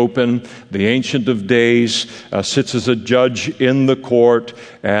be open. The Ancient of Days sits as a judge in the court,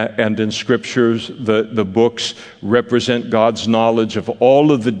 and in Scriptures, the books represent God's knowledge of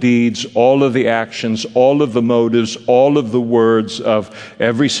all of the deeds, all of the actions, all of the motives, all of the words of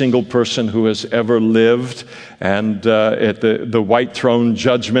every single person who has ever lived. And at the white throne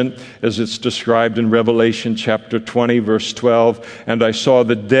judgment, as it's described in Revelation chapter 20, verse 12, and I saw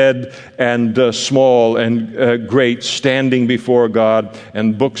the dead and small and great standing before God,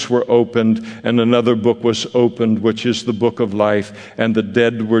 and books were opened, and another book was opened, which is the book of life, and the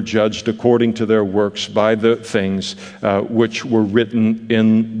dead were judged according to their works by the things which were written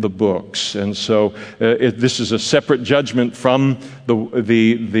in the books. And so this is a separate judgment from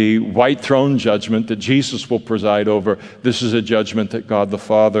the white throne judgment that Jesus will preside over. This is a judgment that God the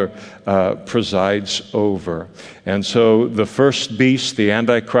Father presides over. And so the first beast, the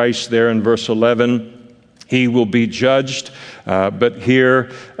Antichrist, there in verse 11, he will be judged, but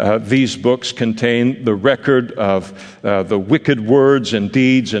here these books contain the record of the wicked words and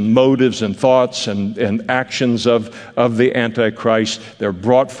deeds and motives and thoughts and actions of the Antichrist. They're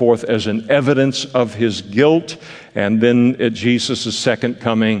brought forth as an evidence of his guilt. And then at Jesus' second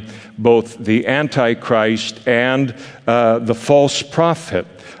coming, both the Antichrist and the false prophet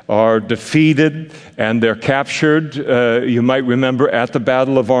are defeated, and they're captured. You might remember at the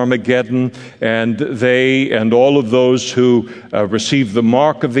Battle of Armageddon, and they and all of those who receive the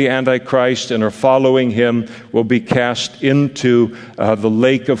mark of the Antichrist and are following him will be cast into the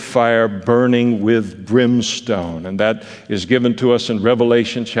lake of fire burning with brimstone. And that is given to us in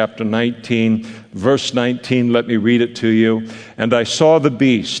Revelation chapter 19, verse 19. Let me read it to you. And I saw the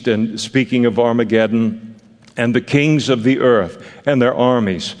beast, and speaking of Armageddon, and the kings of the earth and their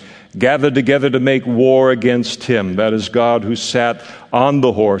armies gathered together to make war against him. That is God who sat on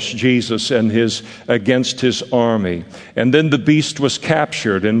the horse, Jesus, and against his army. And then the beast was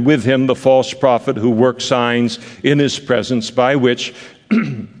captured, and with him the false prophet who worked signs in his presence, by which,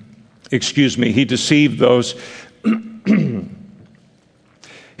 he deceived those.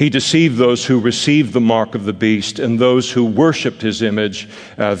 He deceived those who received the mark of the beast and those who worshipped his image.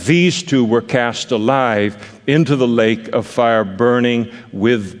 These two were cast alive into the lake of fire burning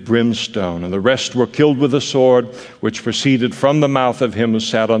with brimstone. And the rest were killed with a sword, which proceeded from the mouth of him who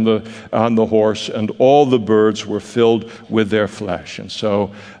sat on the horse, and all the birds were filled with their flesh. And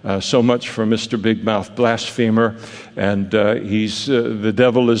so much for Mr. Big Mouth Blasphemer. And the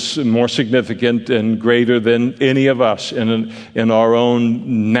devil is more significant and greater than any of us in our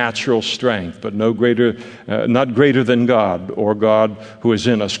own natural strength, but not greater than God, or God who is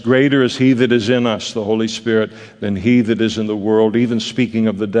in us. Greater is he that is in us, the Holy Spirit, than he that is in the world, even speaking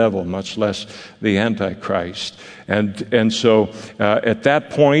of the devil, much less the Antichrist. And so at that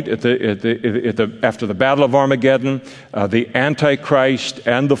point, after the Battle of Armageddon, the Antichrist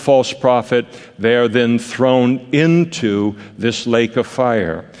and the false prophet, they are then thrown into this lake of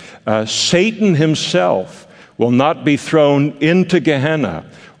fire. Satan himself will not be thrown into Gehenna,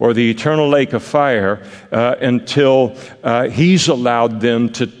 or the eternal lake of fire, until he's allowed them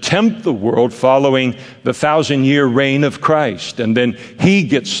to tempt the world following the 1,000-year reign of Christ. And then he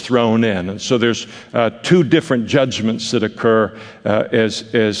gets thrown in. And so there's two different judgments that occur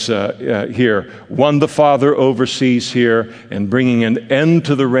as here. One the Father oversees here in bringing an end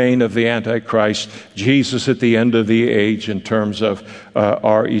to the reign of the Antichrist. Jesus at the end of the age in terms of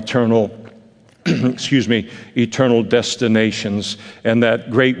our eternal eternal destinations. And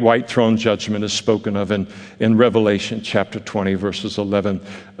that great white throne judgment is spoken of in Revelation chapter 20, verses 11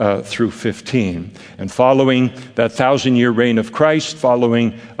 through 15. And following that 1,000-year reign of Christ,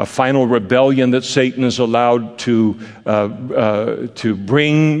 following a final rebellion that Satan is allowed to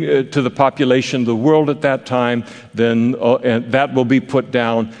bring to the population of the world at that time, then and that will be put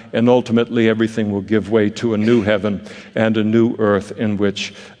down, and ultimately everything will give way to a new heaven and a new earth in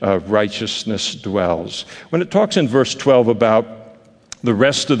which righteousness dwells. When it talks in verse 12 about the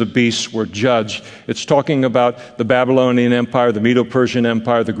rest of the beasts were judged, it's talking about the Babylonian Empire, the Medo-Persian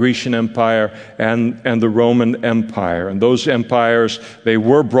Empire, the Grecian Empire, and the Roman Empire. And those empires, they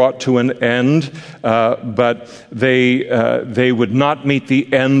were brought to an end, but they would not meet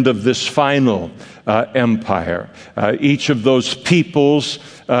the end of this final empire. Each of those peoples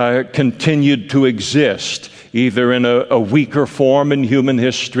continued to exist, either in a weaker form in human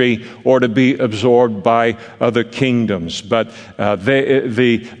history or to be absorbed by other kingdoms. But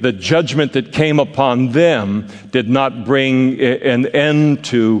the judgment that came upon them did not bring an end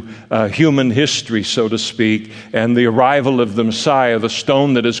to human history, so to speak. And the arrival of the Messiah, the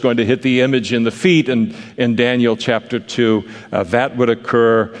stone that is going to hit the image in the feet in Daniel chapter 2, that would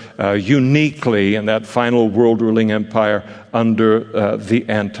occur uniquely in that final world-ruling empire under the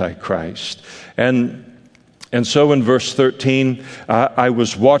Antichrist. And so in verse 13, I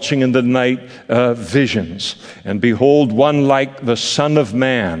was watching in the night visions, and behold, one like the Son of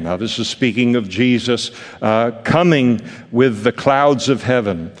Man. Now this is speaking of Jesus coming with the clouds of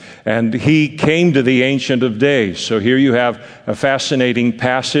heaven. And he came to the Ancient of Days. So here you have a fascinating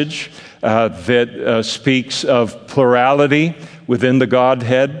passage that speaks of plurality within the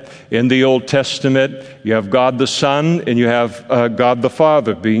Godhead. In the Old Testament, you have God the Son and you have God the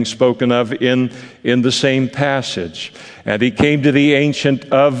Father being spoken of in the same passage. And he came to the Ancient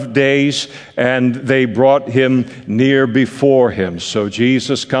of Days, and they brought him near before him. So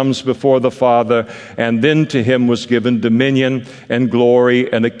Jesus comes before the Father, and then to him was given dominion and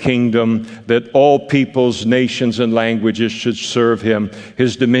glory and a kingdom that all peoples, nations, and languages should serve him.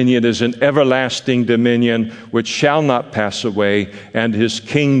 His dominion is an everlasting dominion which shall not pass away, and his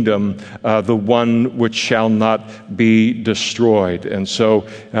kingdom the one which shall not be destroyed. And so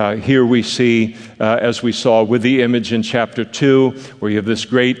here we see, as we saw with the image in chapter 2, where you have this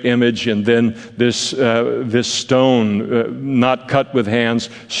great image, and then this stone, not cut with hands,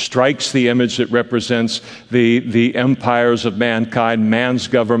 strikes the image that represents the empires of mankind, man's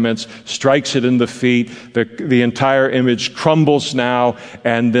governments, strikes it in the feet. The entire image crumbles now,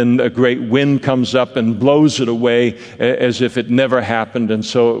 and then a great wind comes up and blows it away as if it never happened. And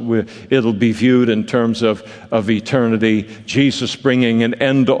so it'll be viewed in terms of eternity, Jesus bringing an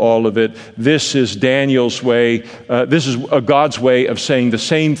end to all of it. This is Daniel's way. This is God's way of saying the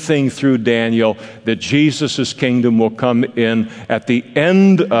same thing through Daniel, that Jesus' kingdom will come in at the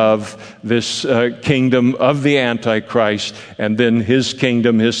end of this kingdom of the Antichrist, and then his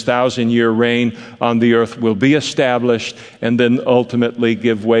kingdom, his 1,000-year reign on the earth will be established, and then ultimately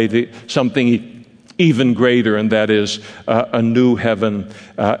give way to something even greater, and that is a new heaven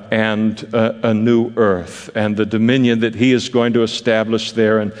and a new earth. And the dominion that he is going to establish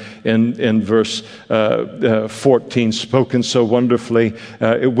there in verse 14, spoken so wonderfully,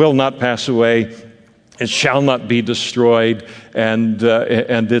 it will not pass away, it shall not be destroyed, and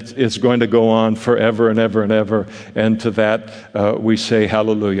it's going to go on forever and ever and ever. And to that we say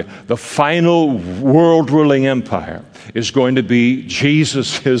hallelujah. The final world-ruling empire is going to be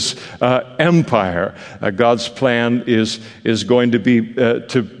Jesus' empire. God's plan is going to be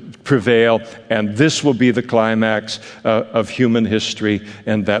to prevail, and this will be the climax of human history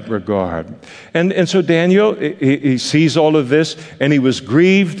in that regard. And so Daniel, he sees all of this, and he was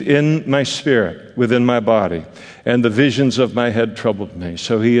grieved in my spirit, within my body, and the visions of my head troubled me.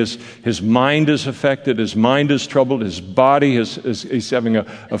 So his mind is affected, his mind is troubled, his body he's having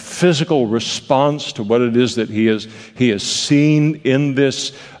a physical response to what it is that he has seen in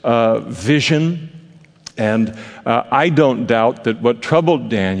this vision. And I don't doubt that what troubled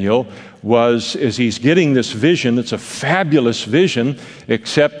Daniel was, as he's getting this vision, it's a fabulous vision,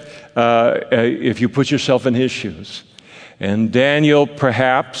 except if you put yourself in his shoes. And Daniel,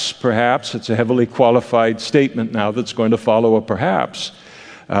 perhaps, it's a heavily qualified statement now that's going to follow a perhaps,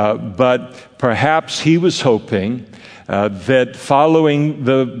 but perhaps he was hoping that following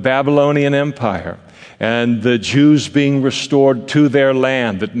the Babylonian Empire and the Jews being restored to their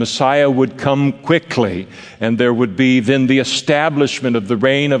land, that Messiah would come quickly, and there would be then the establishment of the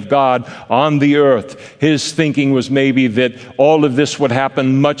reign of God on the earth. His thinking was maybe that all of this would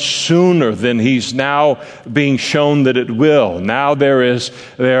happen much sooner than he's now being shown that it will. Now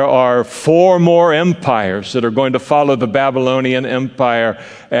there are 4 more empires that are going to follow the Babylonian Empire,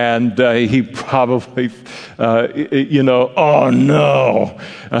 and he probably, oh no,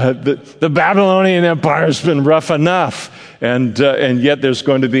 the Babylonian Empire has been rough enough, and yet there's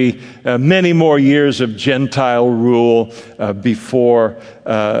going to be many more years of Gentile rule before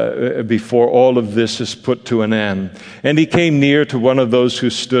all of this is put to an end. And he came near to one of those who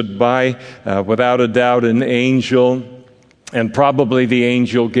stood by, without a doubt an angel, and probably the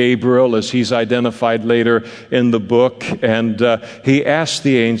angel Gabriel, as he's identified later in the book. And he asked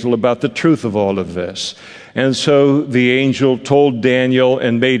the angel about the truth of all of this. And so the angel told Daniel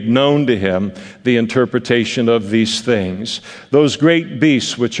and made known to him the interpretation of these things. Those great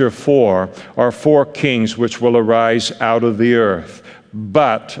beasts which are 4 kings which will arise out of the earth.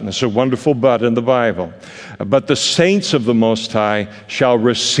 But, and there's a wonderful but in the Bible, but the saints of the Most High shall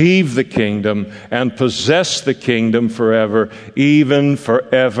receive the kingdom and possess the kingdom forever, even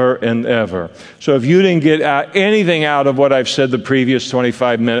forever and ever. So if you didn't get anything out of what I've said the previous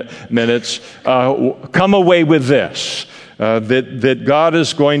 25 minutes, come away with this. That God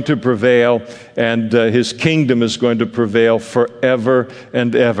is going to prevail, and His kingdom is going to prevail forever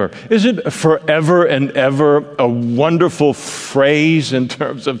and ever. Isn't forever and ever a wonderful phrase in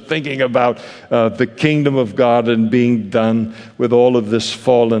terms of thinking about the kingdom of God and being done with all of this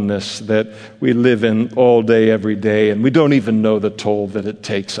fallenness that we live in all day, every day, and we don't even know the toll that it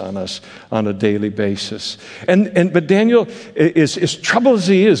takes on us on a daily basis. But Daniel, as troubled as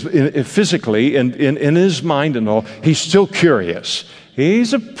he is physically and in his mind and all, he's still curious.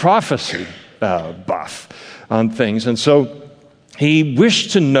 He's a prophecy buff on things. And so he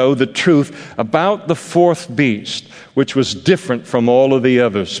wished to know the truth about the 4th beast, which was different from all of the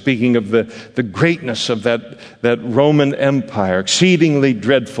others, speaking of the greatness of that Roman Empire, exceedingly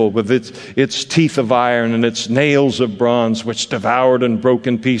dreadful, with its teeth of iron and its nails of bronze, which devoured and broke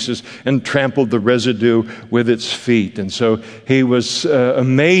in pieces and trampled the residue with its feet. And so he was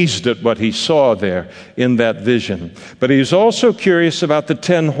amazed at what he saw there in that vision. But he was also curious about the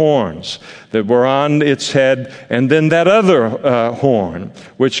 10 horns that were on its head, and then that other horn,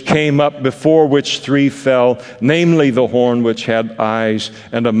 which came up, before which 3 fell, namely the horn which had eyes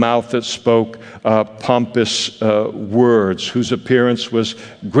and a mouth that spoke pompous words, whose appearance was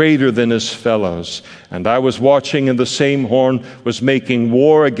greater than his fellows. And I was watching, and the same horn was making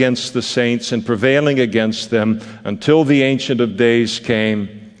war against the saints and prevailing against them until the Ancient of Days came.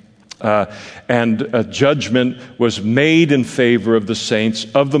 And a judgment was made in favor of the saints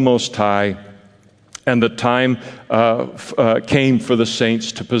of the Most High, and the time came for the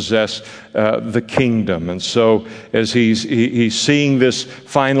saints to possess the kingdom. And so as he's seeing this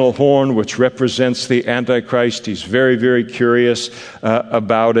final horn, which represents the Antichrist, he's very, very curious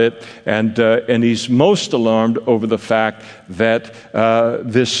about it, and he's most alarmed over the fact that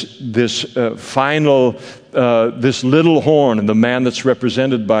this final this little horn, and the man that's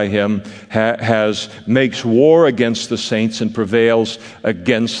represented by him makes war against the saints and prevails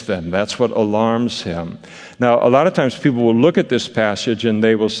against them. That's what alarms him. Now, a lot of times people will look at this passage and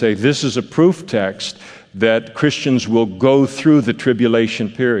they will say, this is a proof text that Christians will go through the tribulation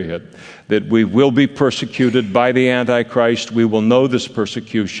period, that we will be persecuted by the Antichrist, we will know this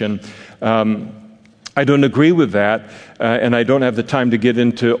persecution. I don't agree with that, and I don't have the time to get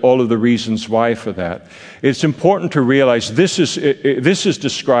into all of the reasons why for that. It's important to realize this is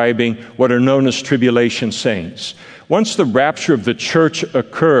describing what are known as tribulation saints. Once the rapture of the church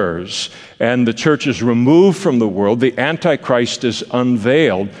occurs and the church is removed from the world, the Antichrist is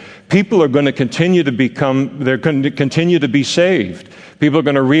unveiled, people are going to continue to be saved. People are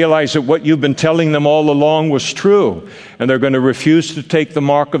going to realize that what you've been telling them all along was true, and they're going to refuse to take the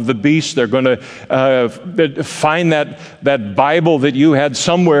mark of the beast. They're going to find that Bible that you had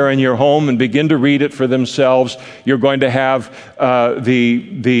somewhere in your home and begin to read it for themselves. You're going to have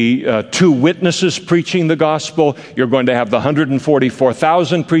the 2 witnesses preaching the gospel. You're going to have the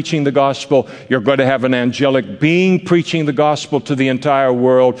 144,000 preaching the gospel. You're going to have an angelic being preaching the gospel to the entire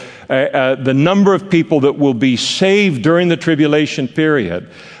world. The number of people that will be saved during the tribulation period,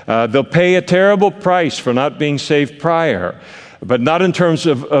 they'll pay a terrible price for not being saved prior. but not in terms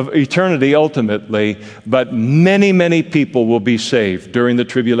of eternity ultimately, but many, many people will be saved during the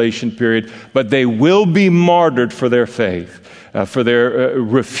tribulation period, but they will be martyred for their faith, for their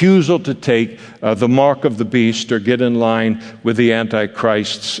refusal to take the mark of the beast or get in line with the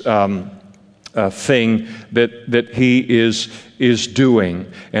Antichrist's thing that he is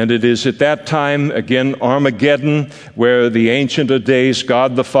doing. And it is at that time, again, Armageddon, where the Ancient of Days,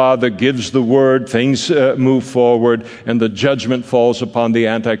 God the Father, gives the word, things move forward, and the judgment falls upon the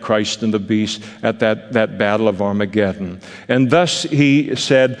Antichrist and the beast at that battle of Armageddon. And thus he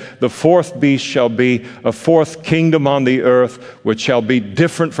said, the fourth beast shall be a fourth kingdom on the earth, which shall be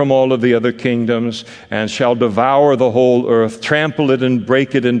different from all of the other kingdoms, and shall devour the whole earth, trample it and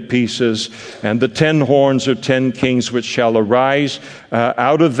break it in pieces. And the 10 horns are 10 kings which shall arise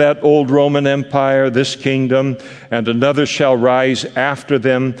out of that old Roman Empire, this kingdom, and another shall rise after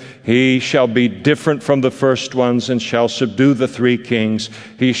them. He shall be different from the first ones and shall subdue the 3 kings.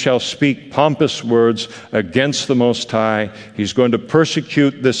 He shall speak pompous words against the Most High. He's going to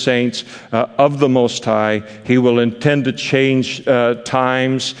persecute the saints of the Most High. He will intend to change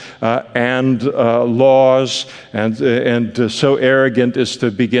times and laws, and so arrogant as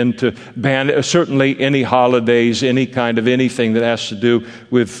to begin to ban certainly any holidays, any kind of anything that has to do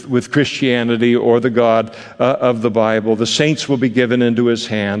with Christianity or the God of the Bible. The saints will be given into his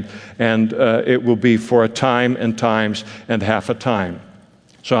hand, and it will be for a time and times and half a time.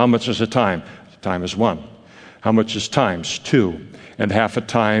 So how much is a time? Time is 1. How much is times? 2. And half a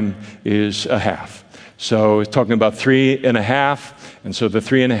time is a half. So it's talking about 3.5. And so the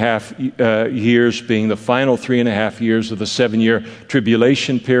 3.5 years being the final 3.5 years of the 7-year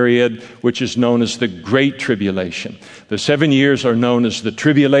tribulation period, which is known as the Great Tribulation. The 7 years are known as the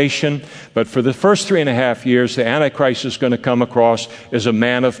tribulation, but for the first 3.5 years, the Antichrist is going to come across as a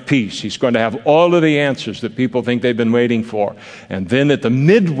man of peace. He's going to have all of the answers that people think they've been waiting for. And then at the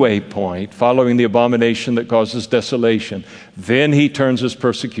midway point, following the abomination that causes desolation, then he turns his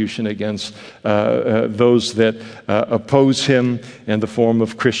persecution against those that oppose him in the form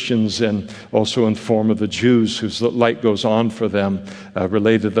of Christians and also in the form of the Jews, whose light goes on for them,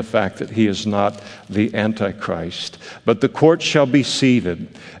 related to the fact that he is not the Antichrist. But the court shall be seated.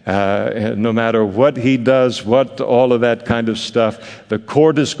 No matter what he does, all of that kind of stuff, the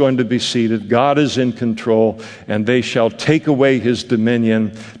court is going to be seated. God is in control, and they shall take away his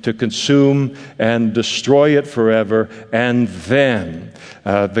dominion to consume and destroy it forever. And then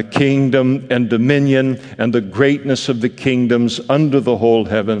the kingdom and dominion and the greatness of the kingdoms under the whole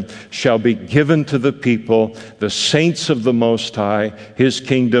heaven shall be given to the people, the saints of the Most High. His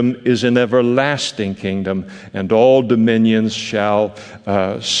kingdom is an everlasting kingdom, and all dominions shall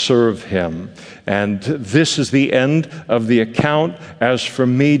serve him. And this is the end of the account. As for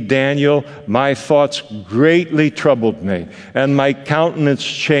me, Daniel, my thoughts greatly troubled me, and my countenance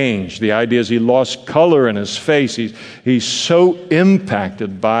changed. The idea is he lost color in his face. He's so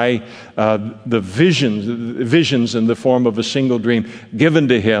impacted by the visions in the form of a single dream given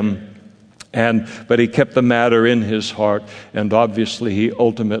to him. But he kept the matter in his heart, and obviously he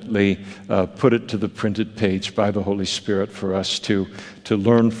ultimately put it to the printed page by the Holy Spirit for us to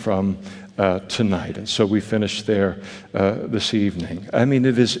learn from tonight. And so we finish there this evening. I mean,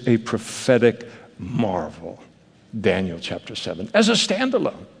 it is a prophetic marvel, Daniel chapter 7, as a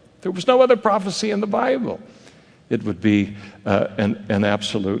standalone. There was no other prophecy in the Bible. It would be an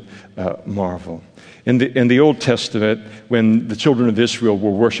absolute marvel. In the Old Testament, when the children of Israel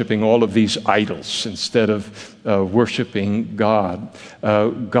were worshiping all of these idols instead of worshiping God,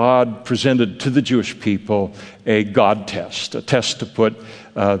 God presented to the Jewish people a God test, a test to put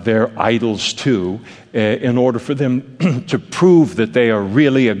their idols to in order for them to prove that they are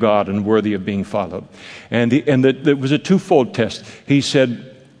really a God and worthy of being followed. And it was a twofold test. He said,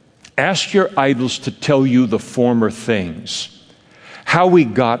 ask your idols to tell you the former things, how we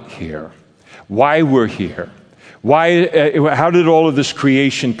got here, why we're here, how did all of this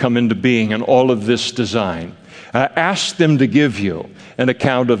creation come into being and all of this design. Ask them to give you an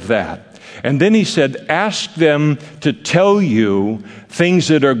account of that. And then he said, ask them to tell you things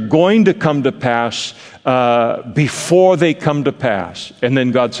that are going to come to pass before they come to pass. And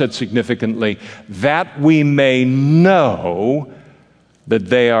then God said significantly, that we may know that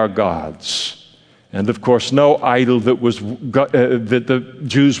they are gods. And of course, no idol that the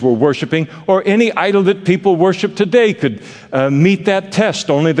Jews were worshiping, or any idol that people worship today, could meet that test.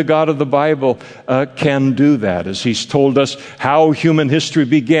 Only the God of the Bible can do that, as He's told us how human history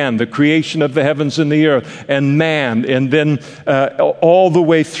began, the creation of the heavens and the earth, and man, and then all the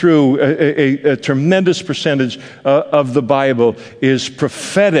way through. A tremendous percentage of the Bible is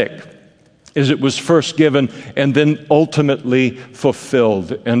prophetic. as it was first given and then ultimately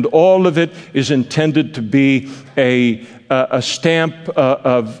fulfilled. And all of it is intended to be a stamp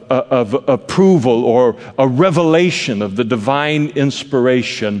of approval or a revelation of the divine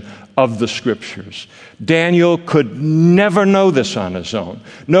inspiration of the Scriptures. Daniel could never know this on his own.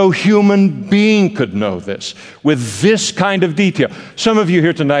 No human being could know this with this kind of detail. Some of you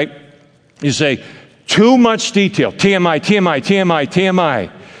here tonight, you say, too much detail, TMI, TMI, TMI,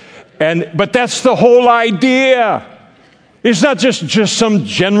 TMI. But that's the whole idea. It's not just some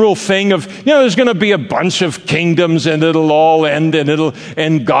general thing of, there's going to be a bunch of kingdoms and it'll all end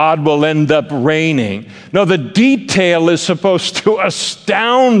and God will end up reigning. No, the detail is supposed to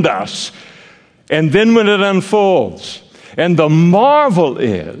astound us. And then when it unfolds, and the marvel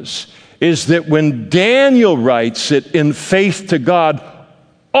is that when Daniel writes it in faith to God,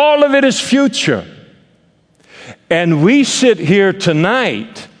 all of it is future. And we sit here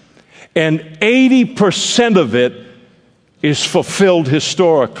tonight, and 80% of it is fulfilled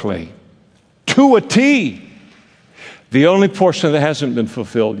historically, to a T. The only portion that hasn't been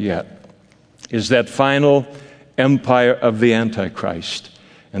fulfilled yet is that final empire of the Antichrist.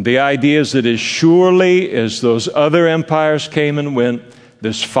 And the idea is that as surely as those other empires came and went,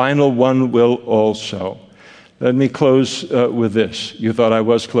 this final one will also. Let me close with this. You thought I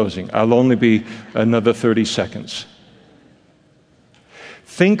was closing. I'll only be another 30 seconds.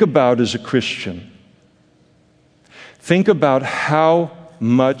 Think about, as a Christian, think about how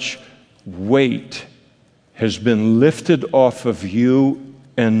much weight has been lifted off of you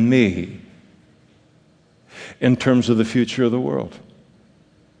and me in terms of the future of the world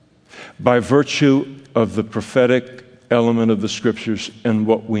by virtue of the prophetic element of the Scriptures and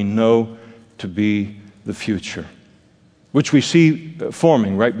what we know to be the future, which we see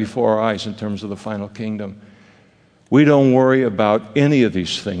forming right before our eyes in terms of the final kingdom. We don't worry about any of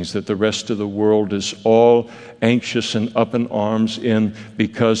these things that the rest of the world is all anxious and up in arms in,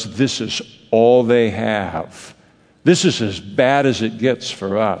 because this is all they have. This is as bad as it gets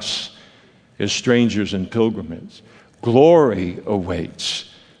for us as strangers and pilgrims. Glory awaits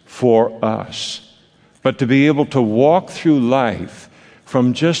for us. But to be able to walk through life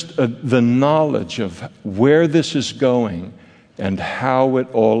from just the knowledge of where this is going and how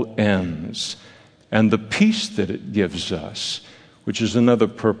it all ends, and the peace that it gives us, which is another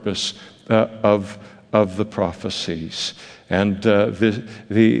purpose of the prophecies, and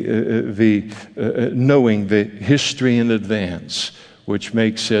knowing the history in advance, which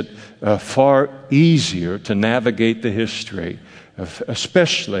makes it far easier to navigate the history,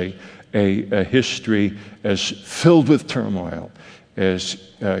 especially a history as filled with turmoil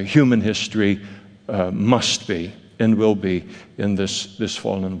as human history must be and will be in this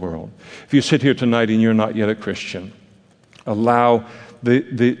fallen world. If you sit here tonight and you're not yet a Christian, allow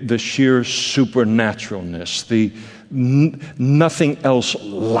the sheer supernaturalness, nothing else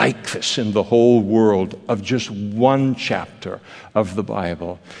like this in the whole world of just one chapter of the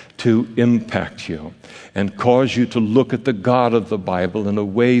Bible to impact you and cause you to look at the God of the Bible in a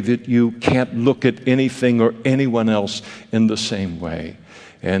way that you can't look at anything or anyone else in the same way.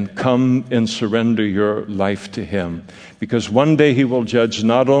 And come and surrender your life to Him. Because one day He will judge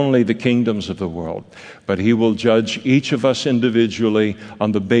not only the kingdoms of the world, but He will judge each of us individually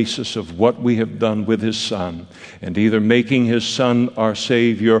on the basis of what we have done with His Son, and either making His Son our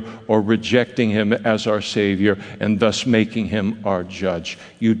Savior or rejecting Him as our Savior, and thus making Him our judge.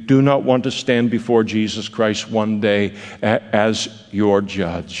 You do not want to stand before Jesus Christ one day as your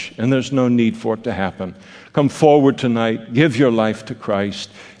judge, and there's no need for it to happen. Come forward tonight, give your life to Christ,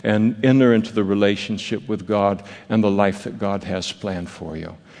 and enter into the relationship with God and the life that God has planned for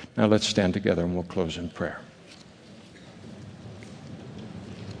you. Now let's stand together and we'll close in prayer.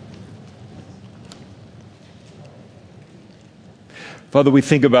 Father, we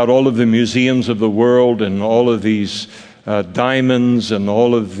think about all of the museums of the world and all of these diamonds and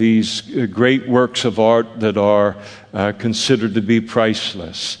all of these great works of art that are considered to be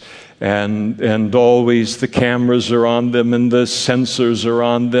priceless. And always the cameras are on them and the sensors are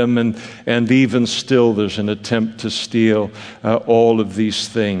on them, and even still there's an attempt to steal all of these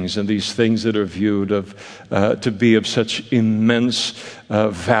things, and these things that are viewed to be of such immense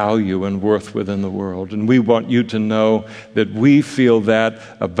value and worth within the world. And we want you to know that we feel that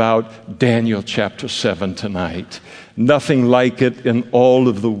about Daniel chapter 7 tonight. Nothing like it in all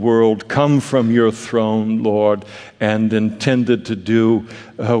of the world come from your throne, Lord, and intended to do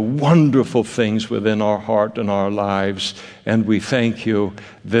wonderful things within our heart and our lives. And we thank you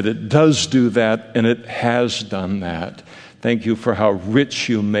that it does do that, and it has done that. Thank you for how rich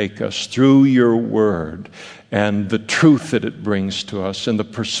you make us through your word and the truth that it brings to us and the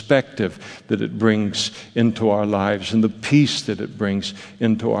perspective that it brings into our lives and the peace that it brings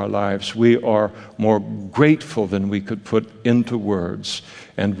into our lives. We are more grateful than we could put into words,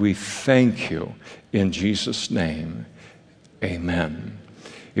 and we thank you in Jesus' name. Amen.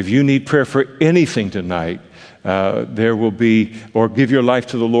 If you need prayer for anything tonight, there will be, or give your life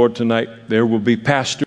to the Lord tonight, there will be pastors